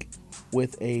last week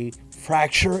with a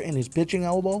fracture in his pitching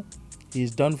elbow.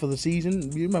 He's done for the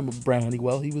season. You remember Brent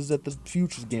Honeywell? He was at the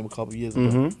Futures game a couple years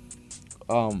ago.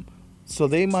 So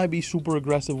they might be super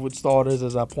aggressive with starters,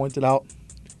 as I pointed out.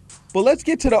 But let's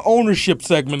get to the ownership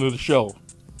segment of the show.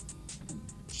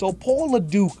 So Paul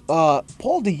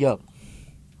DeYoung.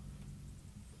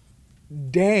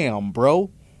 Damn,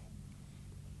 bro.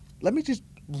 Let me just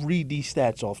read these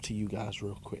stats off to you guys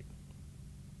real quick.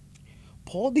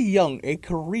 Paul DeYoung, a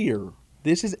career.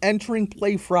 This is entering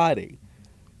play Friday.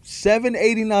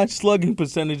 789 slugging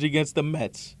percentage against the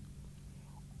Mets.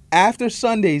 After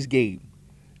Sunday's game,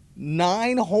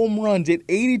 9 home runs at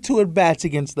 82 at-bats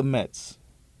against the Mets.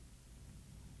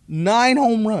 9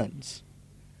 home runs.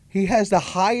 He has the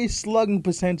highest slugging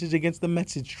percentage against the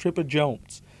Mets since Tripper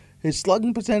Jones. His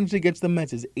slugging percentage against the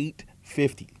Mets is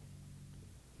 .850.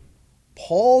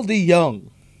 Paul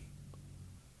DeYoung.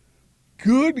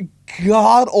 Good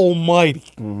God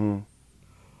Almighty.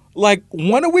 Like,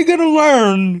 when are we going to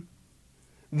learn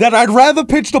that I'd rather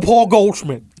pitch to Paul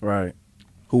Goldschmidt? Right.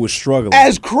 Who was struggling.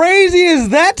 As crazy as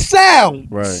that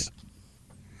sounds, Right.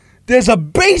 there's a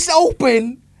base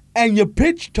open and you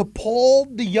pitch to Paul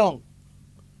DeYoung.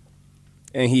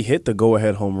 And he hit the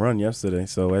go-ahead home run yesterday,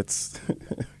 so it's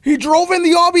He drove in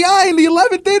the RBI in the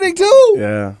 11th inning, too,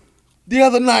 yeah. the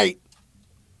other night.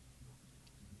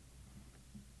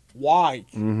 Why?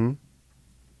 Mm-hmm.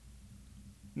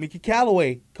 Mickey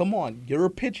Callaway, come on. You're a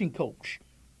pitching coach.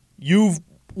 You've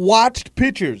watched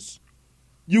pitchers.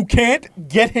 You can't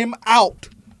get him out.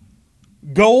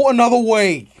 Go another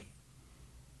way.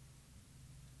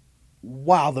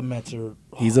 Wow, the Mets are...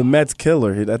 He's a Mets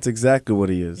killer. That's exactly what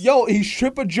he is. Yo, he's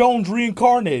Tripper Jones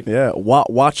reincarnated. Yeah,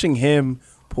 watching him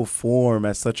perform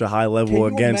at such a high level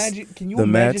against Can you the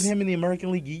imagine Mets. him in the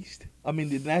American League East? I mean,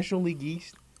 the National League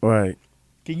East? Right.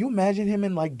 Can you imagine him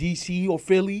in, like, D.C. or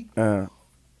Philly?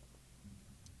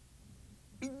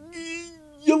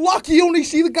 You're lucky you only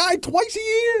see the guy twice a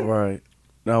year. Right.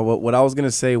 Now, what I was going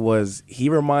to say was he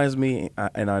reminds me,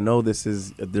 and I know this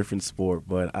is a different sport,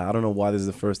 but I don't know why this is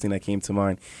the first thing that came to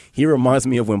mind. He reminds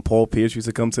me of when Paul Pierce used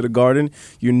to come to the Garden.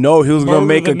 You know he was going to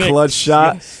make a clutch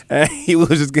shot, yes. and he was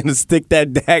just going to stick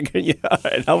that dagger in your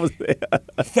heart. I was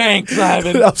Thanks,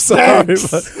 Ivan. I'm sorry,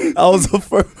 Thanks. but I was the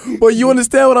first. But you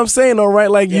understand what I'm saying, though, right?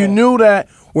 Like, Yeah. you knew that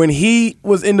when he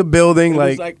was in the building, It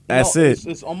was that's no, it.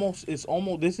 It's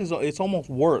almost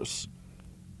worse.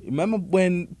 Remember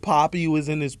when Poppy was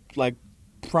in his like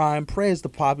prime? Prayers to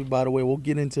Poppy, by the way. We'll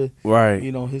get into Right.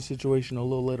 his situation a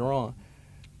little later on.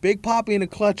 Big Poppy in a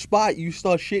clutch spot, you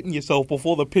start shitting yourself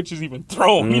before the pitch is even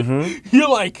thrown. You're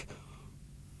like,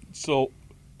 so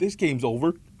this game's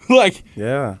over. Like,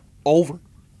 Yeah. over.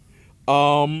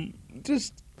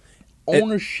 Just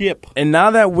ownership. And now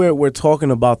that we're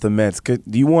talking about the Mets, do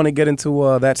you want to get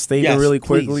into that statement Yes, really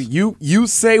quickly? please. You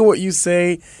say what you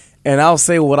say, and I'll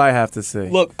say what I have to say.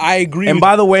 Look, I agree. and with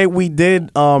by the way, we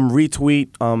did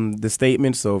retweet the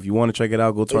statement, so if you want to check it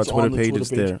out, go to our It's Twitter on the page. Twitter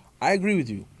It's page. there. I agree with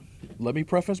you. Let me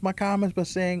preface my comments by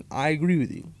saying I agree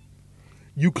with you.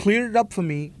 You cleared it up for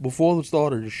me before the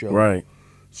start of the show. Right.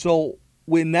 So,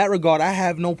 in that regard, I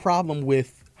have no problem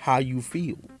with how you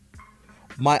feel.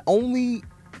 My only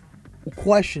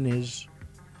question is,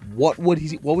 what was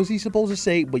he supposed to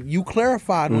say? But you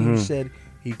clarified when you said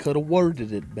he could have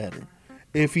worded it better.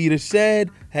 If he'd have said,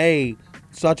 hey,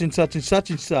 such and such and such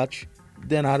and such,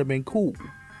 then I'd have been cool.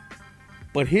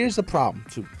 But here's the problem,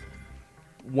 too.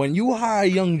 When you hire a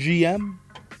young GM,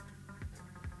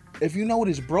 if you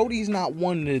notice, Brody's not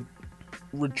one to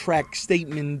retract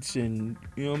statements and,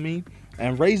 you know what I mean?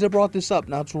 And Razor brought this up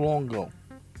not too long ago.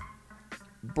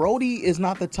 Brody is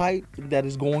not the type that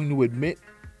is going to admit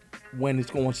when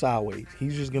it's going sideways.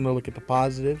 He's just going to look at the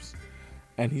positives,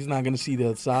 and he's not going to see the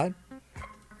other side.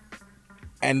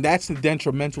 And that's the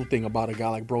detrimental thing about a guy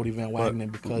like Brody Van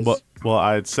Wagenen because... Well,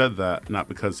 I had said that not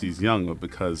because he's young, but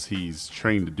because he's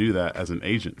trained to do that as an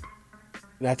agent.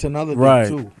 That's another thing, Right.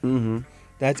 too. Mm-hmm.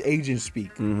 That's agent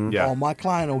speak. Yeah. All my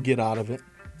client will get out of it.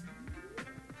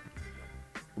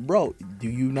 Bro, do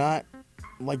you not...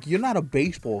 Like, you're not a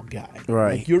baseball guy.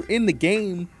 Right. Like, you're in the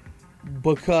game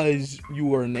because you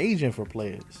were an agent for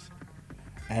players.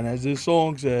 And as this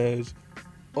song says,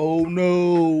 oh,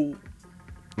 no...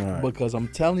 Right. Because I'm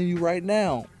telling you right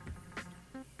now,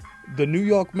 the New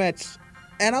York Mets,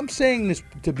 and I'm saying this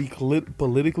to be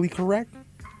politically correct,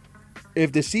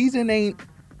 if the season ain't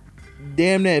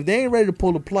damn near, if they ain't ready to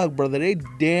pull the plug, brother, they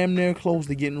damn near close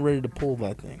to getting ready to pull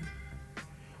that thing.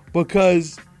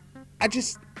 Because I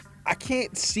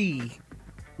can't see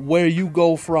where you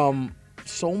go from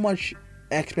so much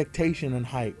expectation and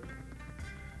hype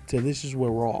to this is where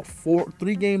we're all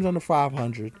 3 games under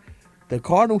 500. The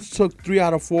Cardinals took 3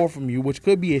 out of 4 from you, which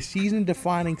could be a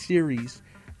season-defining series,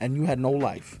 and you had no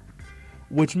life.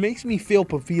 Which makes me feel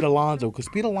for Pete Alonso, because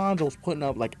Pete Alonso's putting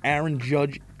up like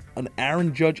an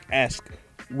Aaron Judge-esque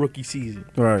rookie season.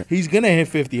 Right. He's gonna hit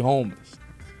 50 homers,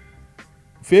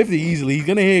 50 easily. He's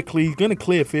gonna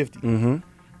clear 50. Mm-hmm.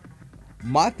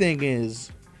 My thing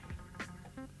is,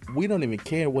 we don't even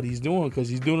care what he's doing because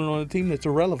he's doing it on a team that's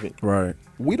irrelevant. Right.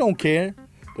 We don't care.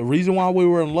 The reason why we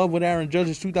were in love with Aaron Judge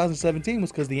in 2017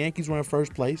 was because the Yankees were in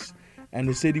first place and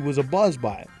the city was abuzz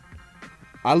by it.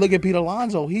 I look at Pete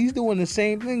Alonso, he's doing the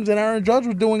same things that Aaron Judge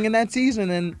was doing in that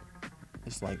season, and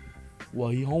it's like, well,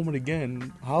 he homered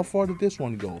again. How far did this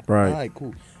one go? Right. All right,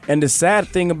 cool. And the sad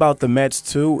thing about the Mets,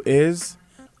 too, is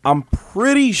I'm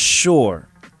pretty sure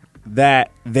that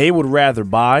they would rather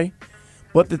buy.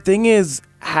 But the thing is,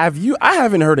 I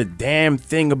haven't heard a damn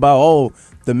thing about,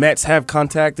 the Mets have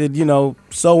contacted,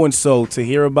 so-and-so to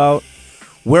hear about.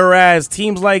 Whereas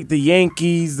teams like the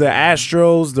Yankees, the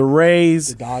Astros, the Rays,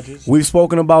 The Dodgers. we've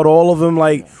spoken about all of them.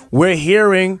 Like, we're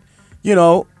hearing,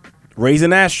 Rays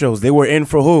and Astros, they were in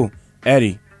for who?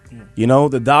 Eddie.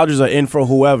 The Dodgers are in for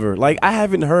whoever. Like, I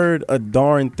haven't heard a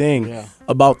darn thing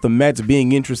about the Mets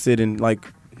being interested in, like,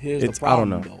 Here's the I problem,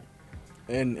 don't know.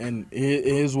 though. And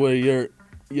here's where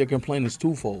your complaint is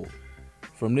twofold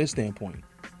from this standpoint.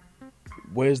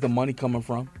 Where's the money coming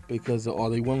from? Because are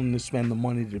they willing to spend the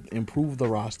money to improve the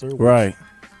roster? Right.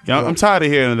 Yeah, I'm tired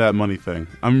of hearing that money thing.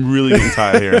 I'm really getting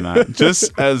tired of hearing that.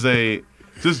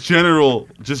 Just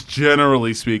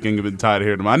generally speaking, I've been tired of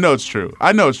hearing them. I know it's true.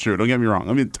 Don't get me wrong.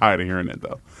 I'm getting tired of hearing it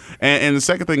though. And the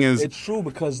second thing is, It's true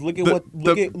because look at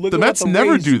The- what the Mets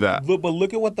never Rays, do that. But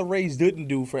look at what the Rays didn't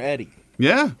do for Eddie.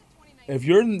 yeah, If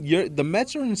the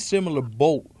Mets are in a similar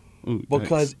boat Ooh,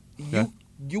 because Yeah.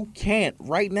 you can't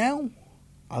right now.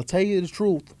 I'll tell you the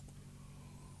truth.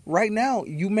 Right now,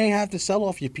 you may have to sell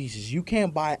off your pieces. You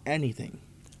can't buy anything.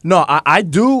 No, I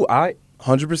do.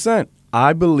 100%.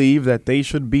 I believe that they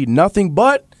should be nothing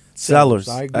but sellers.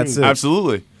 I agree That's with it.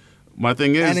 absolutely. My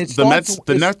thing And is, it the Mets,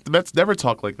 starts- the Mets never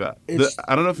talk like that. It's-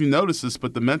 I don't know if you noticed this,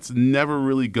 but the Mets never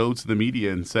really go to the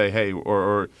media and say, "Hey,"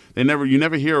 or you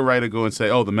never hear a writer go and say,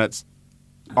 "Oh, the Mets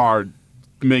are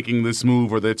making this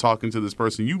move or they're talking to this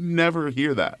person." You never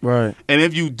hear that. Right. And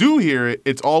if you do hear it,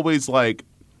 it's always like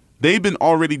they've been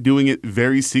already doing it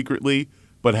very secretly,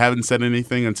 but haven't said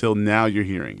anything until now you're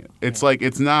hearing it. It's like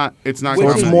it's not Which So common.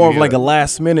 it's is- more of You like get a it.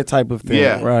 last minute type of thing.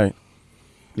 Yeah. Right.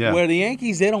 Yeah. Where the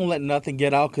Yankees, they don't let nothing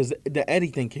get out because the Eddie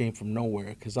thing came from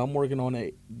nowhere. Because I'm working on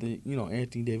the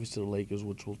Anthony Davis to the Lakers,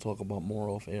 which we'll talk about more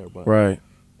off air. But Right.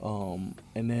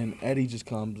 and then Eddie just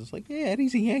comes. It's like, yeah,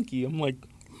 Eddie's a Yankee. I'm like,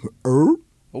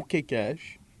 okay,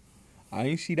 Cash. I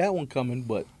ain't see that one coming,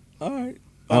 but all right.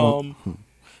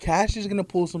 Cash is gonna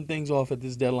pull some things off at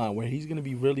this deadline where he's gonna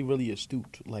be really, really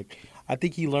astute. Like, I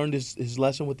think he learned his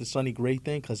lesson with the Sonny Gray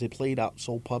thing because it played out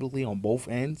so publicly on both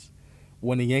ends.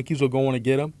 When the Yankees were going to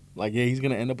get him, like, yeah, he's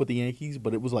gonna end up with the Yankees,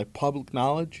 but it was like public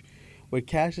knowledge. Where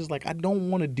Cash is like, I don't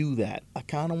want to do that. I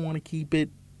kind of want to keep it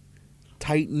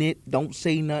tight knit. Don't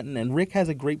say nothing. And Rick has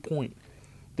a great point.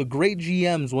 The great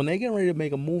GMs, when they get ready to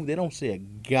make a move, they don't say a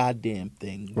goddamn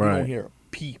thing. We Right. don't hear a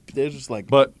peep. They're just like,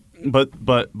 But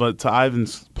to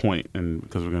Ivan's point, and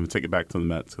because we're going to take it back to the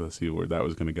Mets, because I see where that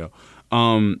was going to go.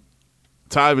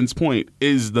 To Ivan's point,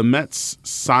 is the Mets'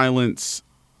 silence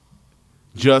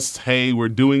just, hey, we're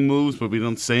doing moves, but we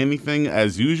don't say anything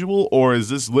as usual, or is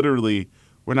this literally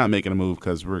we're not making a move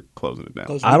because we're closing it down?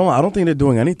 'cause I don't think they're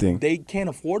doing anything. they can't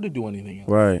afford to do anything else.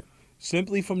 Right.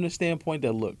 Simply from the standpoint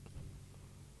that, look,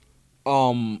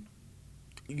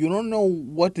 you don't know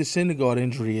what the Syndergaard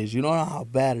injury is. You don't know how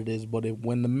bad it is. But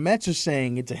when the Mets are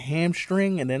saying it's a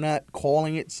hamstring and they're not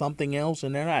calling it something else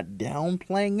and they're not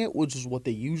downplaying it, which is what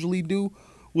they usually do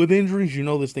with injuries, you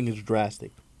know this thing is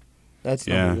drastic. That's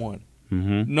number one.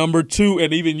 Mm-hmm. Number two,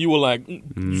 and even you were like,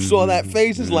 you saw that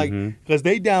face? It's like, because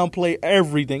they downplay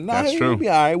everything. Nah, That's he'll true. be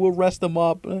all right. We'll rest him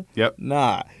up. Yep.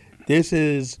 Nah,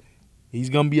 he's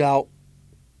going to be out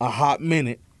a hot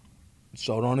minute.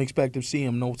 So don't expect to see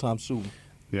him no time soon.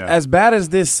 Yeah. As bad as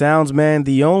this sounds, man,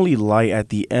 the only light at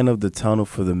the end of the tunnel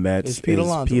for the Mets It's Pete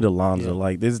Alonso. Yeah.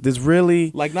 Like this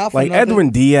really, Like, not for like nothing, Edwin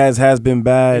Diaz has been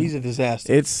bad. he's a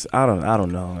disaster. It's I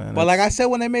don't know, man. But like I said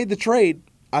when they made the trade,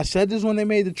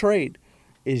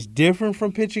 it's different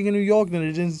from pitching in New York than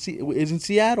it is in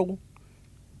Seattle.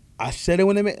 I said it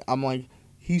when they made. I'm like,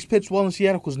 he's pitched well in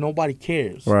Seattle because nobody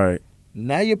cares. right.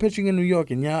 Now you're pitching in New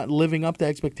York and you're not living up to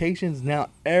expectations. Now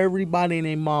everybody and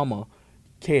their mama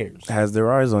cares. Has their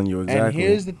eyes on you, exactly. And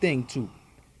here's the thing too.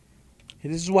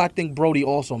 This is why I think Brody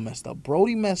also messed up.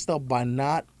 Brody messed up by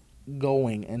not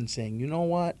going and saying, you know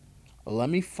what? Let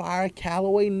me fire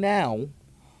Callaway now.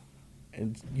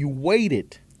 And you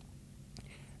waited.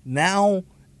 Now,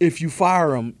 if you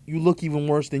fire him, you look even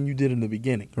worse than you did in the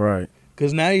beginning. Right.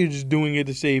 Because now you're just doing it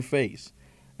to save face.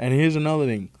 And here's another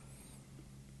thing.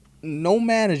 No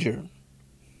manager.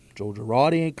 Joe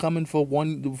Girardi ain't coming for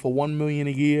 $1 million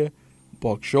a year.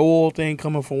 Buck Showalter ain't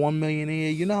coming for $1 million a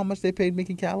year. You know how much they paid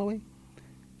Mickey Callaway?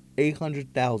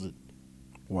 $800,000.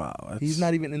 Wow. He's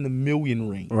not even in the million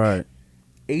range. right.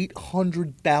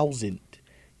 $800,000.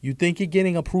 You think you're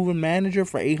getting a proven manager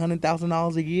for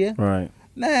 $800,000 a year? Right.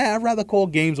 Nah, I'd rather call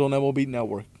games on MLB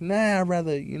Network. Nah, I'd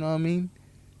rather, you know what I mean?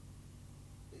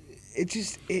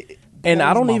 And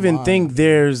I blows don't my even mind. think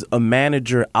there's a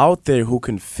manager out there who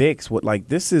can fix what. Like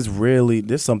there's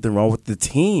something wrong with the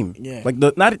team. Yeah. Like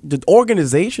not the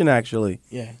organization actually.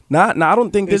 Yeah. I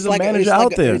don't think there's a manager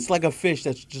out there. It's like a fish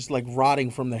that's just like rotting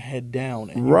from the head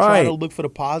down. And you Right. try to look for the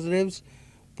positives,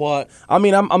 but I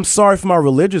mean, I'm sorry for my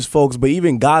religious folks, but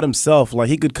even God himself, like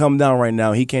he could come down right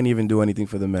now. He can't even do anything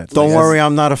for the Mets. Don't Like, worry,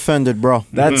 I'm not offended, bro.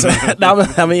 That's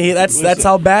I mean, that's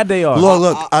how bad they are.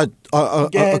 Look, Go a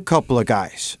ahead. couple of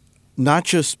guys. Not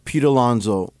just Pete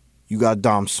Alonso. You got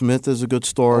Dom Smith as a good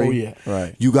story. oh yeah,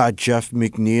 Right. You got Jeff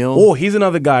McNeil. Oh, he's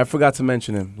another guy. I forgot to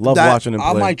mention him. Love That- watching him play.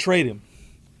 I might trade him.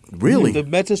 Really? If the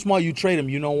Mets are smart, you trade him.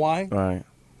 You know why? Right.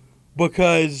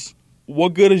 Because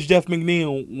what good is Jeff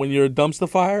McNeil when you're a dumpster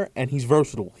fire and he's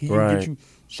versatile? He can Right. get you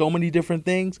so many different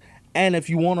things. And if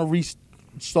you want to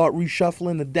start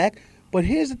reshuffling the deck, but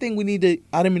here's the thing: I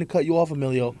didn't mean to cut you off,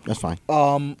 Emilio. That's fine.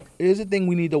 Here's the thing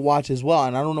we need to watch as well,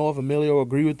 and I don't know if Emilio will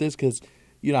agree with this because,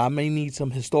 I may need some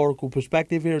historical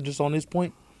perspective here just on this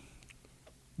point.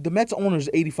 The Mets owner is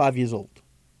 85 years old.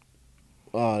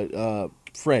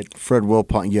 Fred. Fred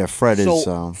Wilpon. Yeah, Fred is.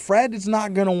 Fred is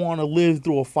not going to want to live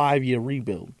through a 5-year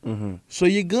rebuild. Mm-hmm. So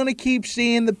you're going to keep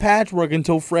seeing the patchwork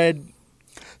until Fred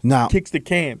Now, kicks the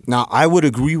can. I would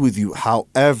agree with you.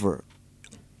 However,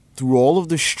 through all of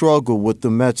the struggle with the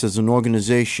Mets as an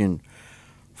organization,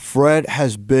 Fred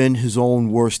has been his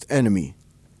own worst enemy.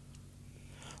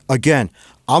 Again,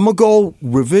 I'm going to go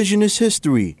revisionist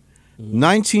history.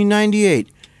 1998.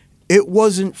 It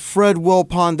wasn't Fred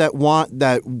Wilpon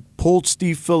that pulled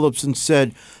Steve Phillips and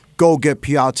said, "Go get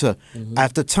Piazza."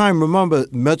 At the time, remember,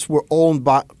 Mets were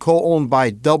co-owned by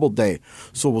Doubleday,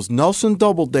 so it was Nelson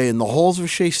Doubleday in the halls of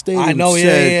Shea Stadium. I know,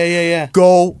 said, yeah.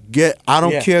 "Go get. I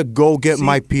don't Yeah. care. Go get See,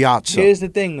 my Piazza." Here's the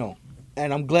thing, though,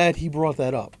 and I'm glad he brought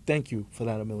that up. Thank you for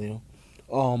that, Emilio.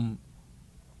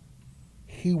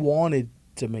 He wanted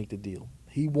to make the deal.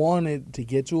 He wanted to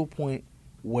get to a point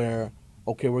where,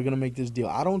 okay, we're going to make this deal.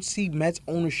 I don't see Mets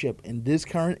ownership in this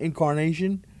current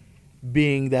incarnation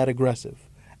being that aggressive.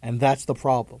 And that's the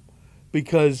problem.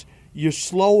 Because you're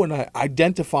slow in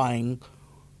identifying,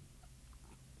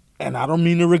 and I don't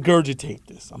mean to regurgitate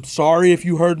this. I'm sorry if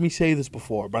you heard me say this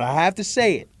before, but I have to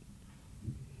say it.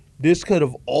 This could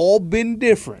have all been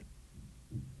different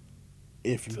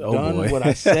if you've done what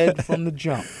I said from the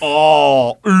jump.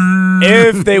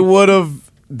 If they would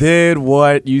have did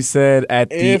what you said at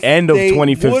the end of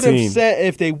 2015,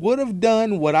 if they would have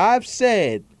done what I've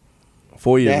said,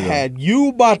 4 years that ago. had you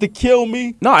about to kill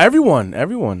me, No, everyone.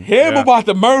 him Yeah. about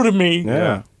to murder me,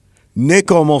 Yeah.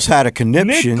 Nick almost had a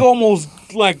conniption. Nick almost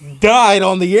died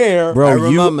on the air. Bro, I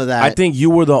remember that. I think you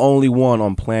were the only one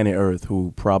on planet Earth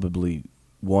who probably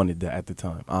wanted that at the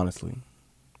time, honestly.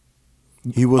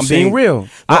 He was I'm being real.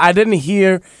 I didn't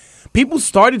hear, People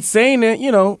started saying it,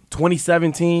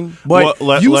 2017, but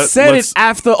Well, you said let's- it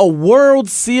after a World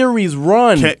Series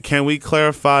run. Can we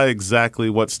clarify exactly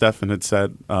what Stefan had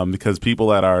said? Because people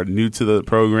that are new to the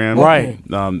program, Right.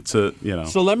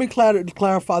 So let me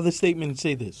clarify the statement and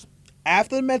say this.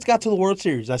 After the Mets got to the World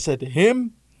Series, I said to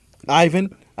him,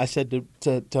 Ivan, I said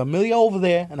to Amelia over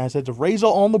there, and I said to Razor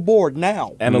on the board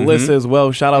now. And Alyssa as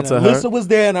well. Shout out And to Alyssa her. was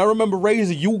there, and I remember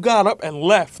Razor, you got up and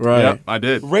left. Right. Yep, I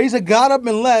did. Razor got up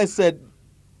and left and said,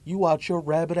 you out your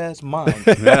rabbit ass mind.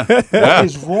 Yeah, What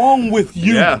is wrong with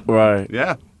you? yeah, Right.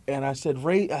 yeah. And I said,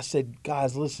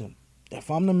 guys, listen,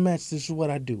 if I'm the Mets, this is what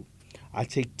I do. I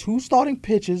take 2 starting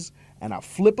pitches and I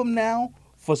flip them now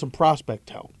for some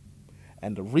prospect help.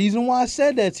 And the reason why I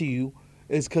said that to you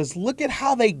is because look at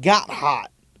how they got hot.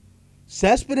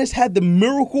 Cespedes had the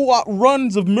miracle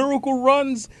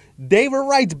runs. David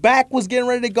Wright's back was getting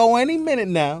ready to go any minute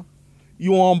now.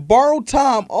 You on borrowed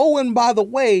time. Oh, and by the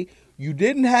way, you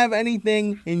didn't have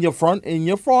anything in your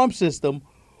farm system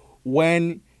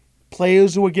when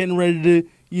players were getting ready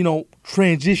to,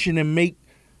 transition and make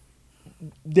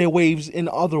their waves in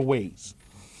other ways.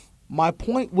 My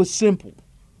point was simple.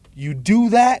 You do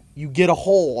that, you get a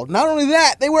haul. Not only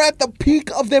that, they were at the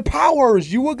peak of their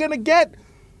powers. You were going to get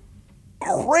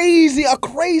a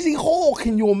crazy haul.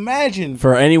 Can you imagine?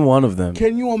 For any one of them.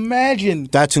 Can you imagine?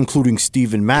 That's including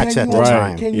Steven Matz at the Right.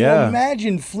 time. Can you Yeah.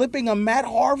 imagine flipping a Matt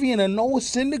Harvey and a Noah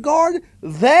Syndergaard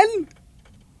then?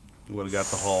 You would have got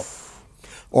the haul.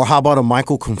 Or how about a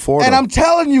Michael Conforto? And I'm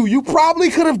telling you, you probably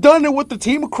could have done it with the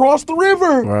team across the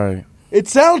river. Right. It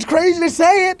sounds crazy to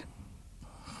say it.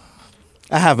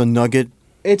 I have a nugget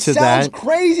It to sounds that.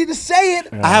 crazy to say it.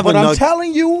 I have but a I'm nug-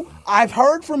 telling you, I've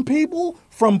heard from people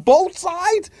from both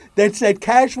sides that said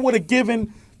Cash would have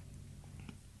given.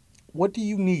 What do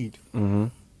you need? Mm-hmm.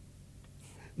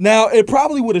 Now, it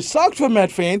probably would have sucked for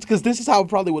Met fans because this is how it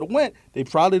probably would have went. They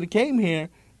probably would have came here,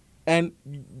 and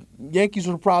Yankees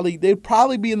they'd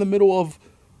probably be in the middle of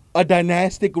a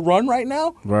dynastic run right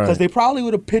now Right. because they probably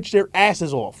would have pitched their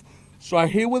asses off. So I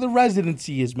hear where the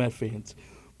residency is, Met fans.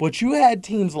 But you had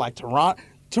teams like Toronto.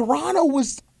 Toronto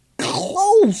was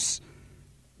close.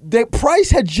 That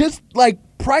Price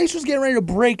was getting ready to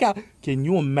break out. Can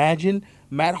you imagine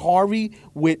Matt Harvey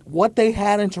with what they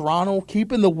had in Toronto,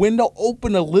 keeping the window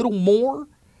open a little more?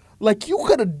 Like, you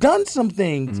could have done some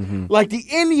things. Like, the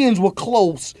Indians were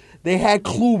close. They had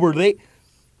Kluber.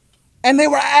 And they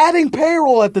were adding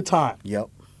payroll at the time. Yep.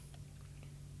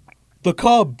 The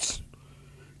Cubs.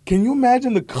 Can you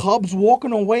imagine the Cubs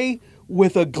walking away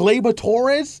with a Gleyber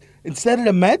Torres instead of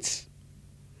the Mets?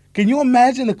 Can you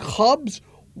imagine the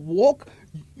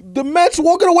Mets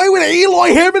walking away with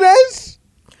Eloy Jimenez?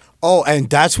 Oh, and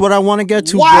that's what I want to get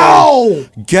to, Wow!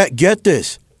 bro. Get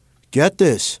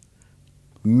this.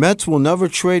 Mets will never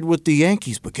trade with the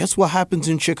Yankees, but guess what happens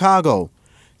in Chicago?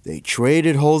 They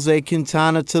traded Jose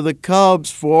Quintana to the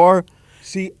Cubs for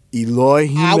See, Eloy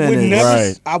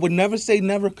Jimenez. I would never say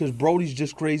never because Brody's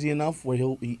just crazy enough where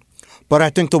he'll eat. But I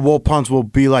think the Wilpons will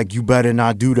be like, you better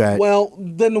not do that. Well,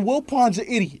 then the Wilpons are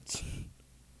idiots.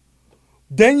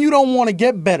 Then you don't want to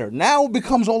get better. Now it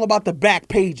becomes all about the back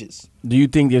pages. Do you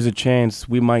think there's a chance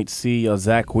we might see a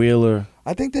Zach Wheeler?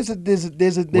 I think there's a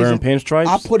Wearing pinstripes?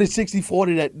 I put it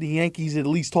 60-40 that the Yankees at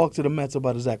least talk to the Mets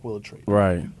about a Zach Wheeler trade.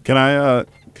 Right. Can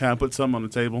I put some on the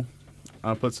table?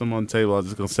 I'll put some on the table. I was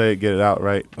just gonna say it, get it out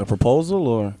right. A proposal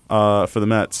or? For the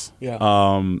Mets. Yeah.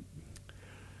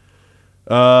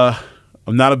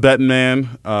 I'm not a betting man.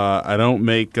 I don't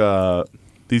make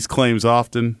these claims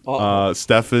often.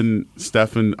 Stefan,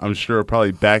 I'm sure will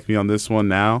probably back me on this one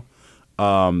now.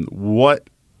 What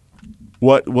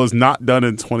was not done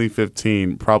in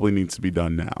 2015 probably needs to be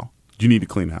done now. You need to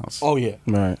clean house. Oh, yeah.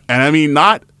 Right. And I mean,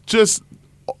 not just.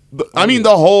 I mean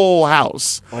the whole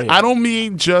house. Oh, yeah. I don't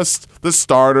mean just the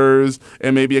starters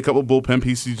and maybe a couple bullpen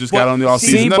pieces you just got on the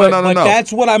offseason. No. But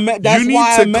that's what I meant. That's You need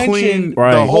why to I mentioned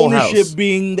Right. the whole ownership house.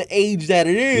 being the age that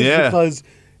it is. Yeah. Because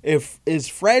is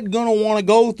Fred gonna want to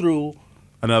go through?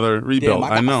 Another rebuild. Damn,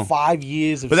 I I got know. 5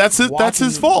 years. Of But that's watching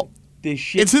his fault. This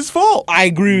shit. It's his fault. I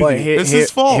agree with But you. It's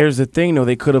his fault. Here's the thing, though.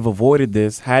 They could have avoided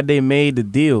this had they made the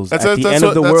deals at the that's end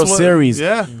of the what- World that's what- Series.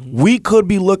 yeah. We could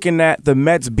be looking at the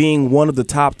Mets being one of the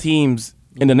top teams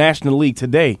in the National League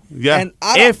today. Yeah. And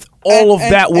I don't- If all of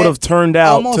that would have turned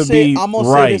out I'm gonna to say, be I'm gonna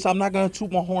right. say this. I'm not gonna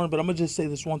toot my horn, but I'm gonna just say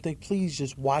this one thing. Please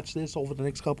just watch this over the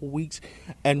next couple of weeks,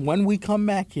 and when we come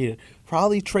back here,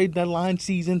 probably trade deadline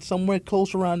season somewhere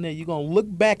close around there. You're gonna look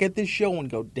back at this show and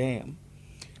go, "Damn,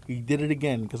 he did it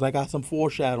again." Because I got some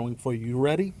foreshadowing for you. You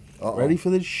ready? Ready for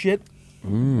this shit?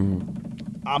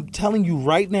 I'm telling you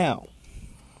right now.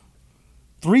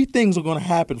 3 things are gonna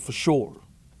happen for sure.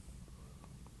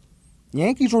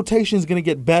 Yankees rotation is going to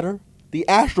get better. The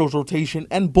Astros rotation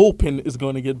and bullpen is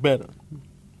going to get better.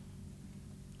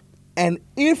 And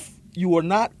if you are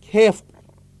not careful,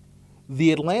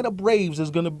 the Atlanta Braves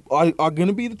are going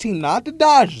to be the team, not the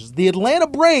Dodgers. The Atlanta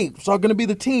Braves are going to be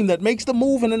the team that makes the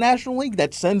move in the National League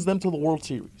that sends them to the World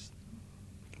Series.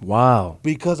 Wow.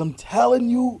 Because I'm telling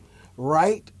you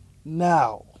right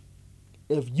now,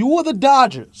 if you are the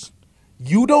Dodgers,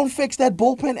 you don't fix that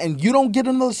bullpen and you don't get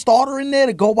another starter in there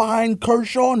to go behind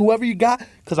Kershaw and whoever you got,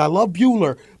 because I love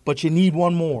Buehler, but you need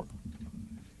one more.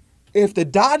 If the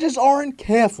Dodgers aren't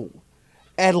careful,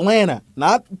 Atlanta,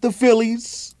 not the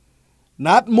Phillies,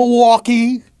 not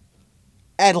Milwaukee,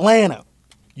 Atlanta.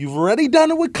 You've already done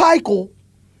it with Keuchel,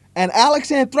 and Alex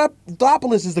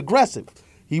Anthopoulos is aggressive.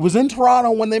 He was in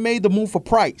Toronto when they made the move for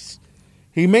Price.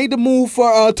 He made the move for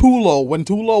Tulo when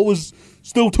Tulo was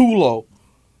still Tulo.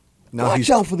 Watch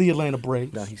out for the Atlanta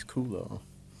Braves. Now he's cool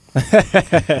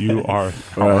though. You are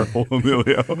powerful,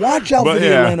 Emilio. Watch out for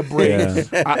the Atlanta Braves.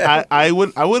 Yeah. I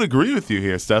would agree with you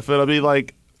here, Stefan. I mean,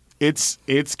 like, it's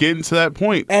getting to that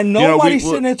point. And nobody's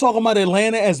sitting there talking about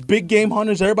Atlanta as big game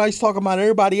hunters. Everybody's talking about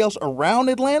everybody else around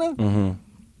Atlanta. Mm-hmm.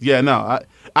 Yeah, no,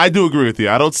 I do agree with you.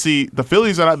 I don't see the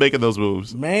Phillies are not making those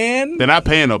moves. Man, They're not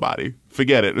paying nobody.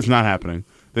 Forget it. It's not happening.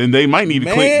 Then they might need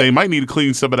to clean. They might need to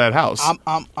clean some of that house.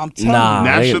 I'm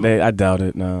telling you. I doubt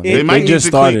it. No, They might they just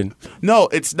need to started. No,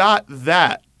 it's not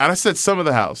that. And I said some of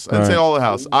the house. I didn't say all the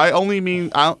house. I'm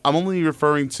only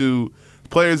referring to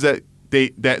players that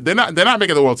they're not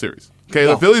making the World Series. Okay,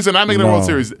 No. the Phillies are not making the World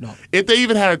Series. No. If they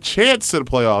even had a chance to the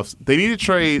playoffs, they need to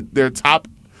trade their top,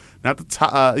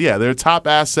 their top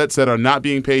assets that are not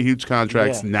being paid huge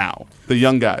contracts now. The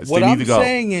young guys, What they need I'm to go.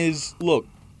 saying is, look,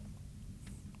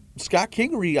 Scott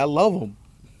Kingery, I love him.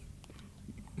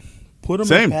 Put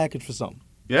him in a package for something.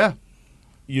 Yeah,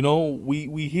 You know,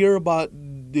 we hear about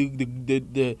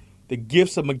the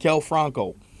gifts of Miguel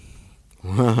Franco.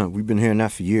 We've been hearing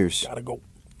that for years. Gotta go.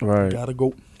 Right. Gotta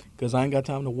go. Because I ain't got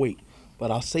time to wait.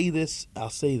 But I'll say this.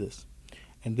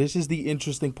 And this is the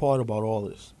interesting part about all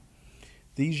this.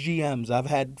 These GMs, I've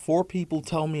had 4 people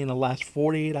tell me in the last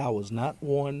 48 hours, not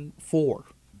 1, 4.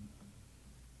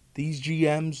 These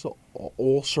GMs are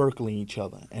all circling each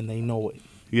other, and they know it.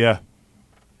 yeah.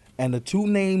 And the 2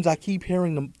 names I keep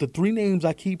hearing, the 3 names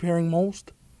I keep hearing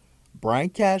most, Brian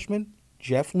Cashman,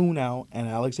 Jeff Lunau, and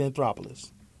Alex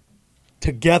Anthopoulos.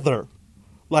 Together.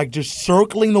 Like just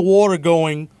circling the water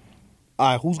going,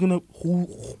 all right,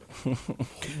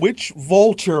 which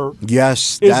vulture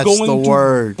Yes, is that's going the to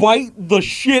word. bite the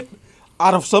shit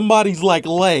out of somebody's leg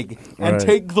and Right.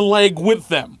 take the leg with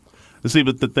them? See,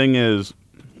 but the thing is,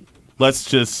 let's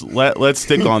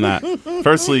stick on that.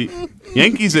 Firstly,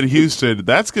 Yankees in Houston.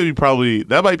 That's gonna be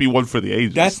that might be one for the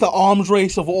ages. That's the arms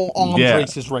race of all arms Yeah.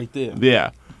 races right there. Yeah.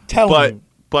 Telling you.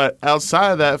 But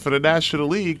outside of that, for the National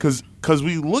League, because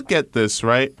we look at this,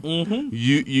 right? Mm-hmm.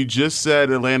 You just said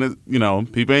Atlanta. You know,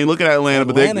 people ain't looking at Atlanta,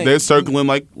 but they're circling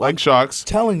like sharks.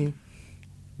 Telling you.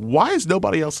 Why is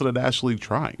nobody else in the National League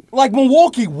trying? Like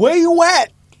Milwaukee, where you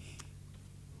at?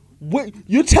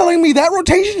 You're telling me that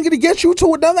rotation is going to get you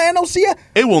to another NLCS?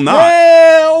 It will not.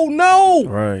 Hell no.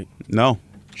 Right. No.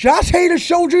 Josh Hader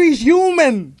showed you he's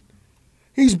human.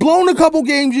 He's blown a couple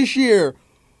games this year.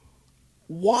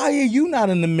 Why are you not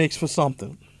in the mix for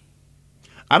something?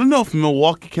 I don't know if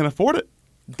Milwaukee can afford it.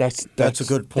 That's a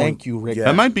good point. Thank you, Rick. Yeah.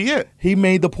 That might be it. He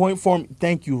made the point for me.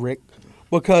 Thank you, Rick.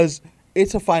 Because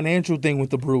it's a financial thing with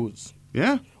the Brewers.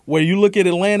 Yeah. Where you look at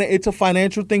Atlanta, it's a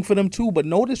financial thing for them too. But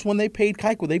notice when they paid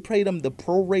Keuchel, they paid him the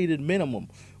prorated minimum,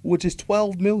 which is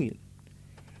 $12 million.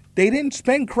 They didn't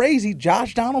spend crazy.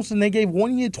 Josh Donaldson, they gave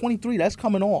 1 year, 23. That's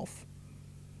coming off.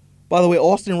 By the way,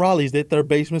 Austin Riley's their third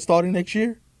baseman starting next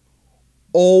year.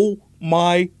 Oh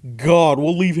my God!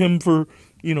 We'll leave him for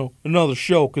another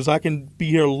show because I can be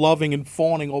here loving and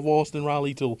fawning over Austin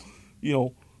Riley till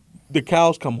the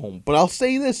cows come home. But I'll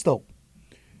say this though.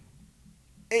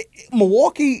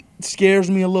 Milwaukee scares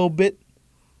me a little bit.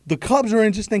 The Cubs are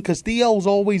interesting because Theo's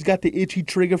always got the itchy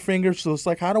trigger finger, so it's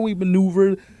like, how do we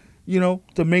maneuver,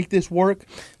 to make this work?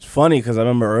 It's funny because I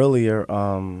remember earlier,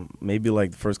 maybe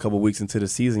like the first couple weeks into the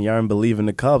season, y'all didn't believe in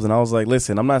the Cubs, and I was like,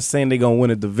 listen, I'm not saying they're gonna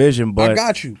win a division, but I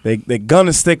got you. They're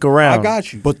gonna stick around. I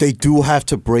got you. But they do have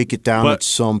to break it down But- at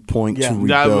some point Yeah. to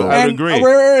Yeah, rebuild. I would agree.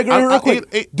 Real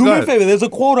quick, do go me a ahead. favor. There's a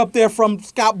quote up there from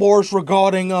Scott Boras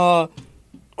regarding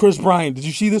Chris Bryant. Did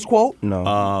you see this quote? No.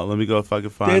 Let me go if I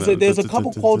can find it. There's a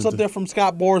couple quotes up there from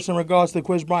Scott Boras in regards to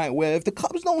Chris Bryant, where if the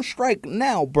Cubs don't strike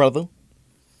now, brother,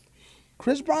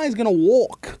 Chris Bryant's gonna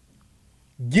walk.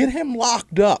 Get him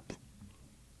locked up.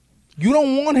 You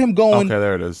don't want him going. Okay,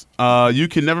 there it is. You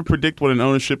can never predict what an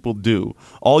ownership will do.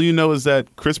 All you know is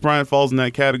that Chris Bryant falls in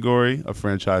that category, a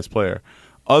franchise player.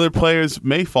 Other players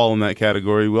may fall in that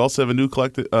category. We also have a new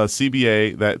collective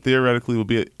CBA that theoretically will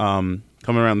be coming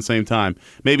around the same time,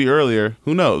 maybe earlier.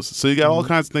 Who knows? So you got all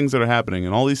kinds of things that are happening,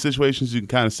 and all these situations you can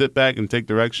kind of sit back and take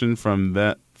direction from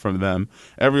them.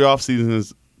 Every offseason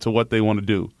is to what they want to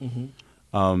do.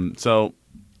 So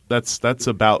that's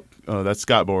about that's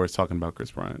Scott Boras talking about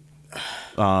Chris Bryant.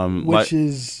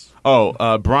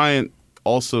 Bryant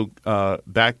also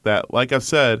backed that. Like I've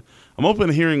said, I'm open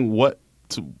to hearing what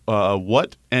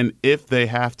and if they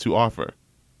have to offer.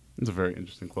 It's a very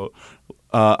interesting quote.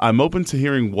 I'm open to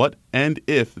hearing what and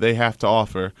if they have to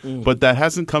offer, but that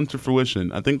hasn't come to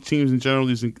fruition. I think teams in general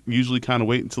usually kind of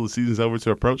wait until the season's over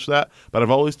to approach that. But I've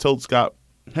always told Scott,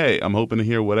 hey, I'm hoping to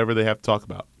hear whatever they have to talk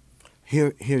about.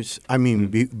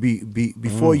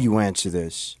 Before you answer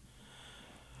this,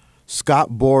 Scott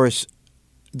Boras,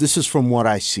 this is from what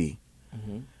I see.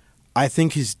 I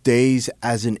think his days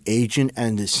as an agent,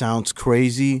 and it sounds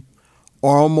crazy,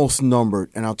 are almost numbered,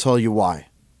 and I'll tell you why.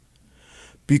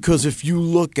 Because if you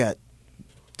look at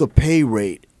the pay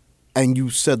rate, and you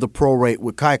said the pro rate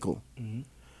with Keuchel,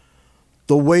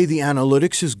 the way the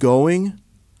analytics is going,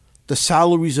 the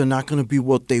salaries are not going to be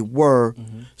what they were,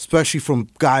 especially from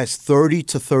guys 30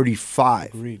 to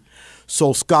 35. Agreed.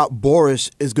 So Scott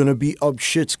Boras is going to be up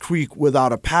Schitt's Creek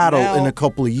without a paddle in a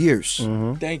couple of years.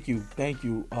 Thank you,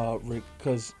 Rick,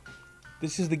 because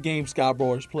this is the game Scott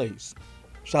Boras plays.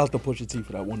 Shout out to Pusha T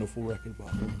for that wonderful record, by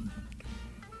the way.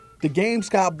 The game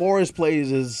Scott Boras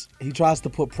plays is he tries to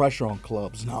put pressure on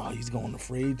clubs. No, he's going to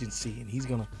free agency, and he's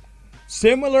going to...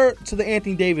 Similar to the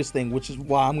Anthony Davis thing, which is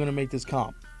why I'm going to make this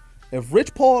comp. If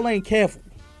Rich Paul ain't careful,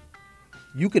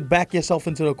 you could back yourself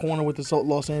into the corner with the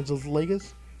Los Angeles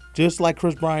Lakers, just like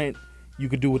Chris Bryant you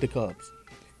could do with the Cubs.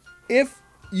 If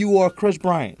you are Chris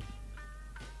Bryant,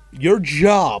 your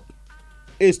job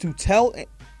is to tell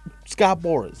Scott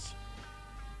Boras,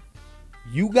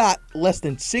 you got less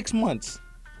than 6 months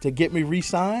to get me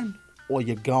re-signed or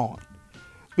you're gone.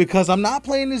 Because I'm not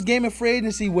playing this game of free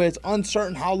agency where it's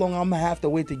uncertain how long I'm going to have to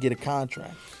wait to get a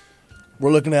contract.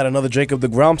 We're looking at another Jacob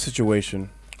deGrom situation.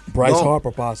 Bryce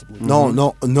Harper, possibly.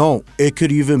 No. It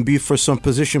could even be for some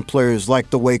position players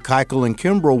like the way Keuchel and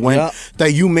Kimbrel went,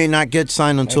 that you may not get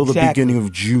signed until the beginning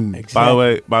of June.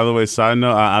 Exactly. By the way, side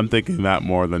note, I'm thinking that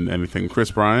more than anything.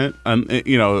 Chris Bryant, and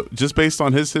just based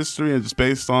on his history and just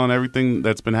based on everything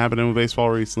that's been happening with baseball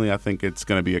recently, I think it's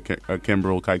going to be a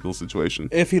Kimbrel Keuchel situation.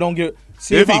 If he don't get,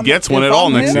 if he gets one at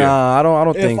all next year, nah, I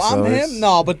don't think so. If I'm him,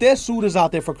 no, but there's suitors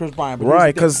out there for Chris Bryant. But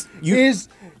right? Because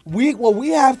what we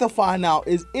have to find out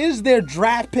is there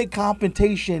draft pick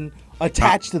compensation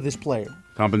attached to this player?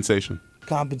 Compensation.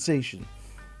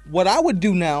 What I would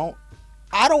do now,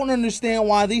 I don't understand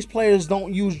why these players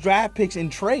don't use draft picks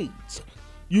in trades.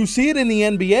 You see it in the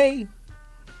NBA.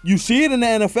 You see it in the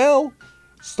NFL.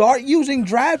 Start using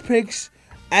draft picks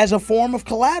as a form of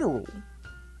collateral.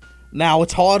 Now,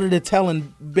 it's harder to tell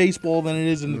in baseball than it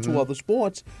is in the two other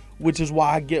sports, which is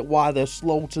why I get why they're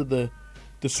slow to the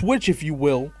switch, if you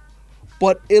will,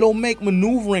 but it'll make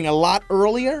maneuvering a lot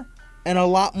earlier and a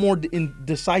lot more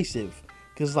decisive.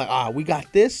 Because it's like, we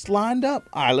got this lined up.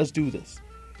 All right, let's do this.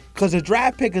 Because a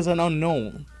draft pick is an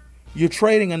unknown. You're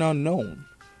trading an unknown.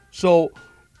 So,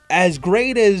 as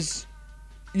great as,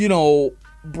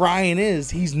 Brian is,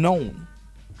 he's known.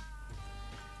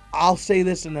 I'll say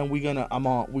this, and then we're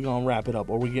gonna wrap it up,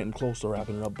 or we're getting close to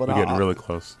wrapping it up. But we're getting really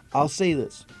close. I'll say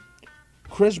this: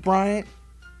 Chris Bryant,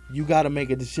 you got to make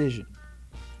a decision.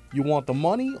 You want the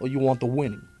money or you want the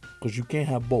winning? Because you can't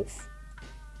have both.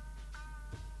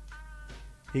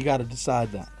 He got to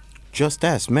decide that. Just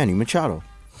ask Manny Machado.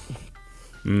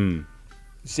 But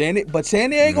San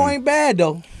Diego ain't bad,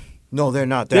 though. No, they're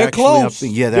not. They're actually close.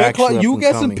 They're close. actually You up get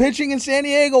and some coming. pitching in San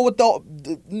Diego with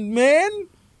man.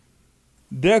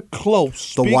 They're close.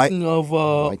 Speaking of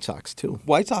White Sox too.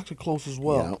 White Sox are close as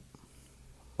well.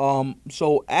 Yeah.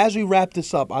 So as we wrap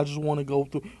this up, I just want to go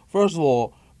through. First of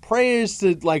all, prayers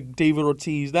to David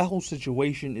Ortiz. That whole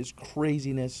situation is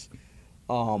craziness.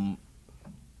 I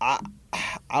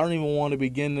don't even want to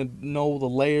begin to know the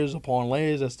layers upon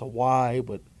layers as to why,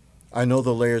 but I know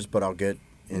the layers, but I'll get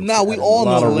into Nah, we that. all a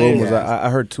lot know of the layers. rumors. I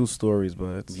heard 2 stories,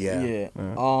 but it's, Yeah.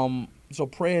 So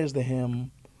prayers to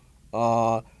him.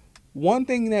 One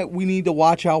thing that we need to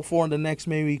watch out for in the next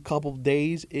maybe couple of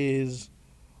days is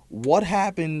what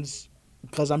happens,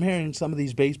 because I'm hearing some of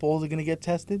these baseballs are going to get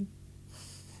tested,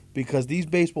 because these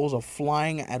baseballs are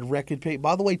flying at record pace.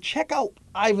 By the way, check out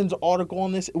Ivan's article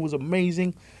on this. It was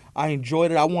amazing. I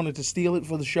enjoyed it. I wanted to steal it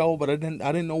for the show, but I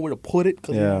didn't know where to put it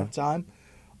because I didn't have time.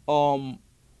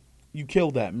 you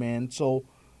kill that, man. So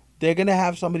they're gonna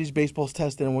have some of these baseballs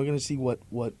tested, and we're gonna see what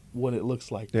it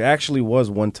looks like. There actually was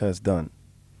one test done.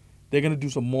 They're gonna do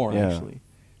some more Yeah. actually.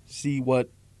 See what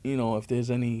if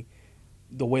there's any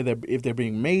if they're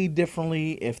being made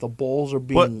differently, if the balls are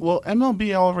being. But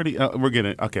MLB already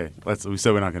we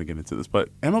said we're not going to get into this, but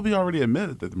MLB already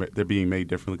admitted that they're being made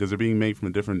differently because they're being made from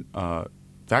a different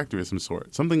factory of some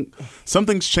sort.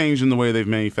 Something's changed in the way they've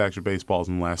manufactured baseballs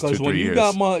in the last 2-3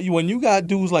 years. When you got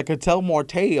dudes like Ketel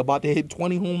Marte about to hit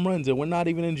 20 home runs and we're not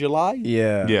even in July.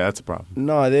 Yeah. Yeah, that's a problem.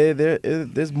 No,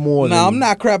 there's more. Now I'm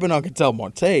not crapping on Ketel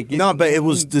Marte. No, but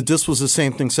this was the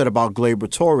same thing said about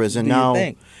Gleyber Torres, and Do you now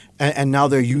think? and now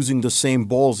they're using the same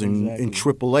balls in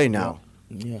AAA now.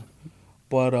 Yeah,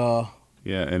 but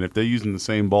Yeah, and if they're using the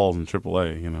same balls in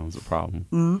AAA, it's a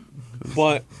problem.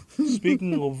 but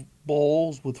speaking of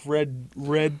balls with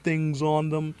red things on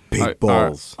them, Big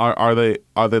balls. Are they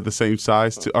the same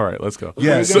size too? All right, let's go.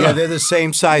 Yes, We're gonna- they're the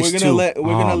same size we're too.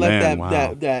 gonna let man,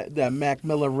 wow. that Mac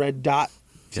Miller red dot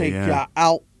take yeah. y'all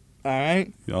out. All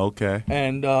right, Okay.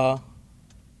 and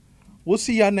we'll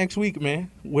see y'all next week, man.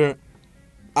 Where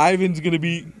Ivan's gonna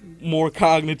be more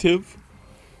cognitive.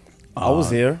 I was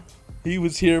here. He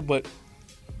was here, but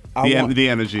The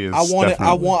energy is. I wanted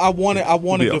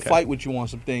Be to okay. fight with you on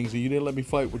some things, and you didn't let me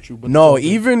fight with you. But No, it's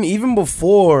okay. even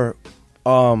before,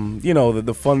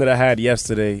 the fun that I had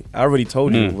yesterday, I already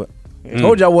told you. But I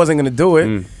told you I wasn't gonna do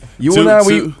it. You Two- and I,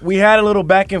 two- we had a little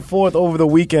back and forth over the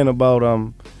weekend about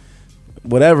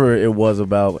whatever it was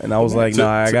about, and I was like, Two-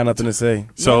 nah, I two- got nothing to say.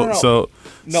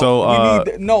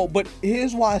 But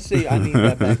here's why I say I need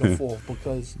that back and forth,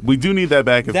 because we do need that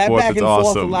back and that forth. back It's and forth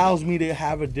awesome. allows me to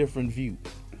have a different view.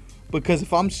 Because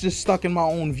if I'm just stuck in my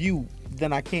own view,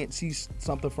 then I can't see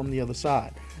something from the other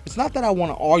side. It's not that I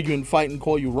want to argue and fight and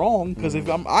call you wrong, because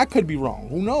I could be wrong.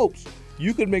 Who knows?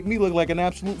 You could make me look like an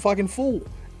absolute fucking fool,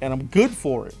 and I'm good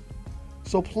for it.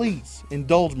 So please,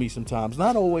 indulge me sometimes.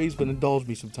 Not always, but indulge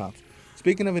me sometimes.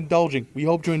 Speaking of indulging, we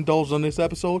hope you indulged on this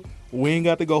episode. We ain't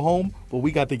got to go home, but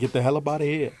we got to get the hell up out of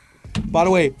here. By the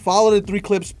way, follow the 3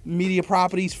 Clips Media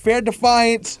Properties, Fair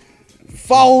Defiance.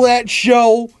 Follow that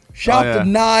show. Shout out to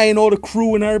Nye and all the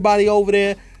crew and everybody over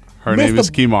there. Her name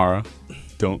is Kimara.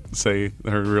 Don't say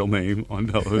her real name on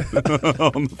the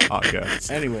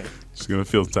podcast. Anyway, She's gonna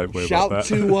feel the type of way shout about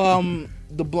that. to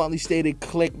the Bluntly Stated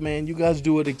Click, man. You guys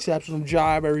do an exceptional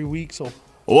job every week, so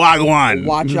Wagwan.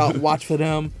 watch for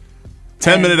them.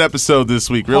 10-minute episode this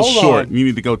week, real Hold short. on. You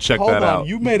need to go check Hold that on, out.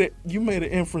 you made an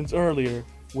inference earlier,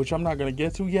 which I'm not gonna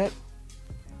get to yet,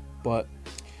 but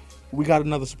we got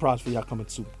another surprise for y'all coming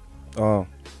soon. Oh,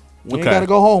 We ain't Okay. gotta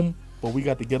go home, but we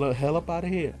got to get the hell up out of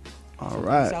here. all Peace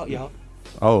right. out, y'all.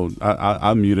 Oh,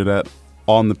 I muted that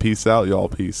on the peace out, y'all.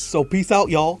 Peace. So peace out,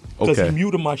 y'all, because Okay. he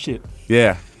muted my shit.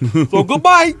 Yeah. So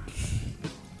goodbye.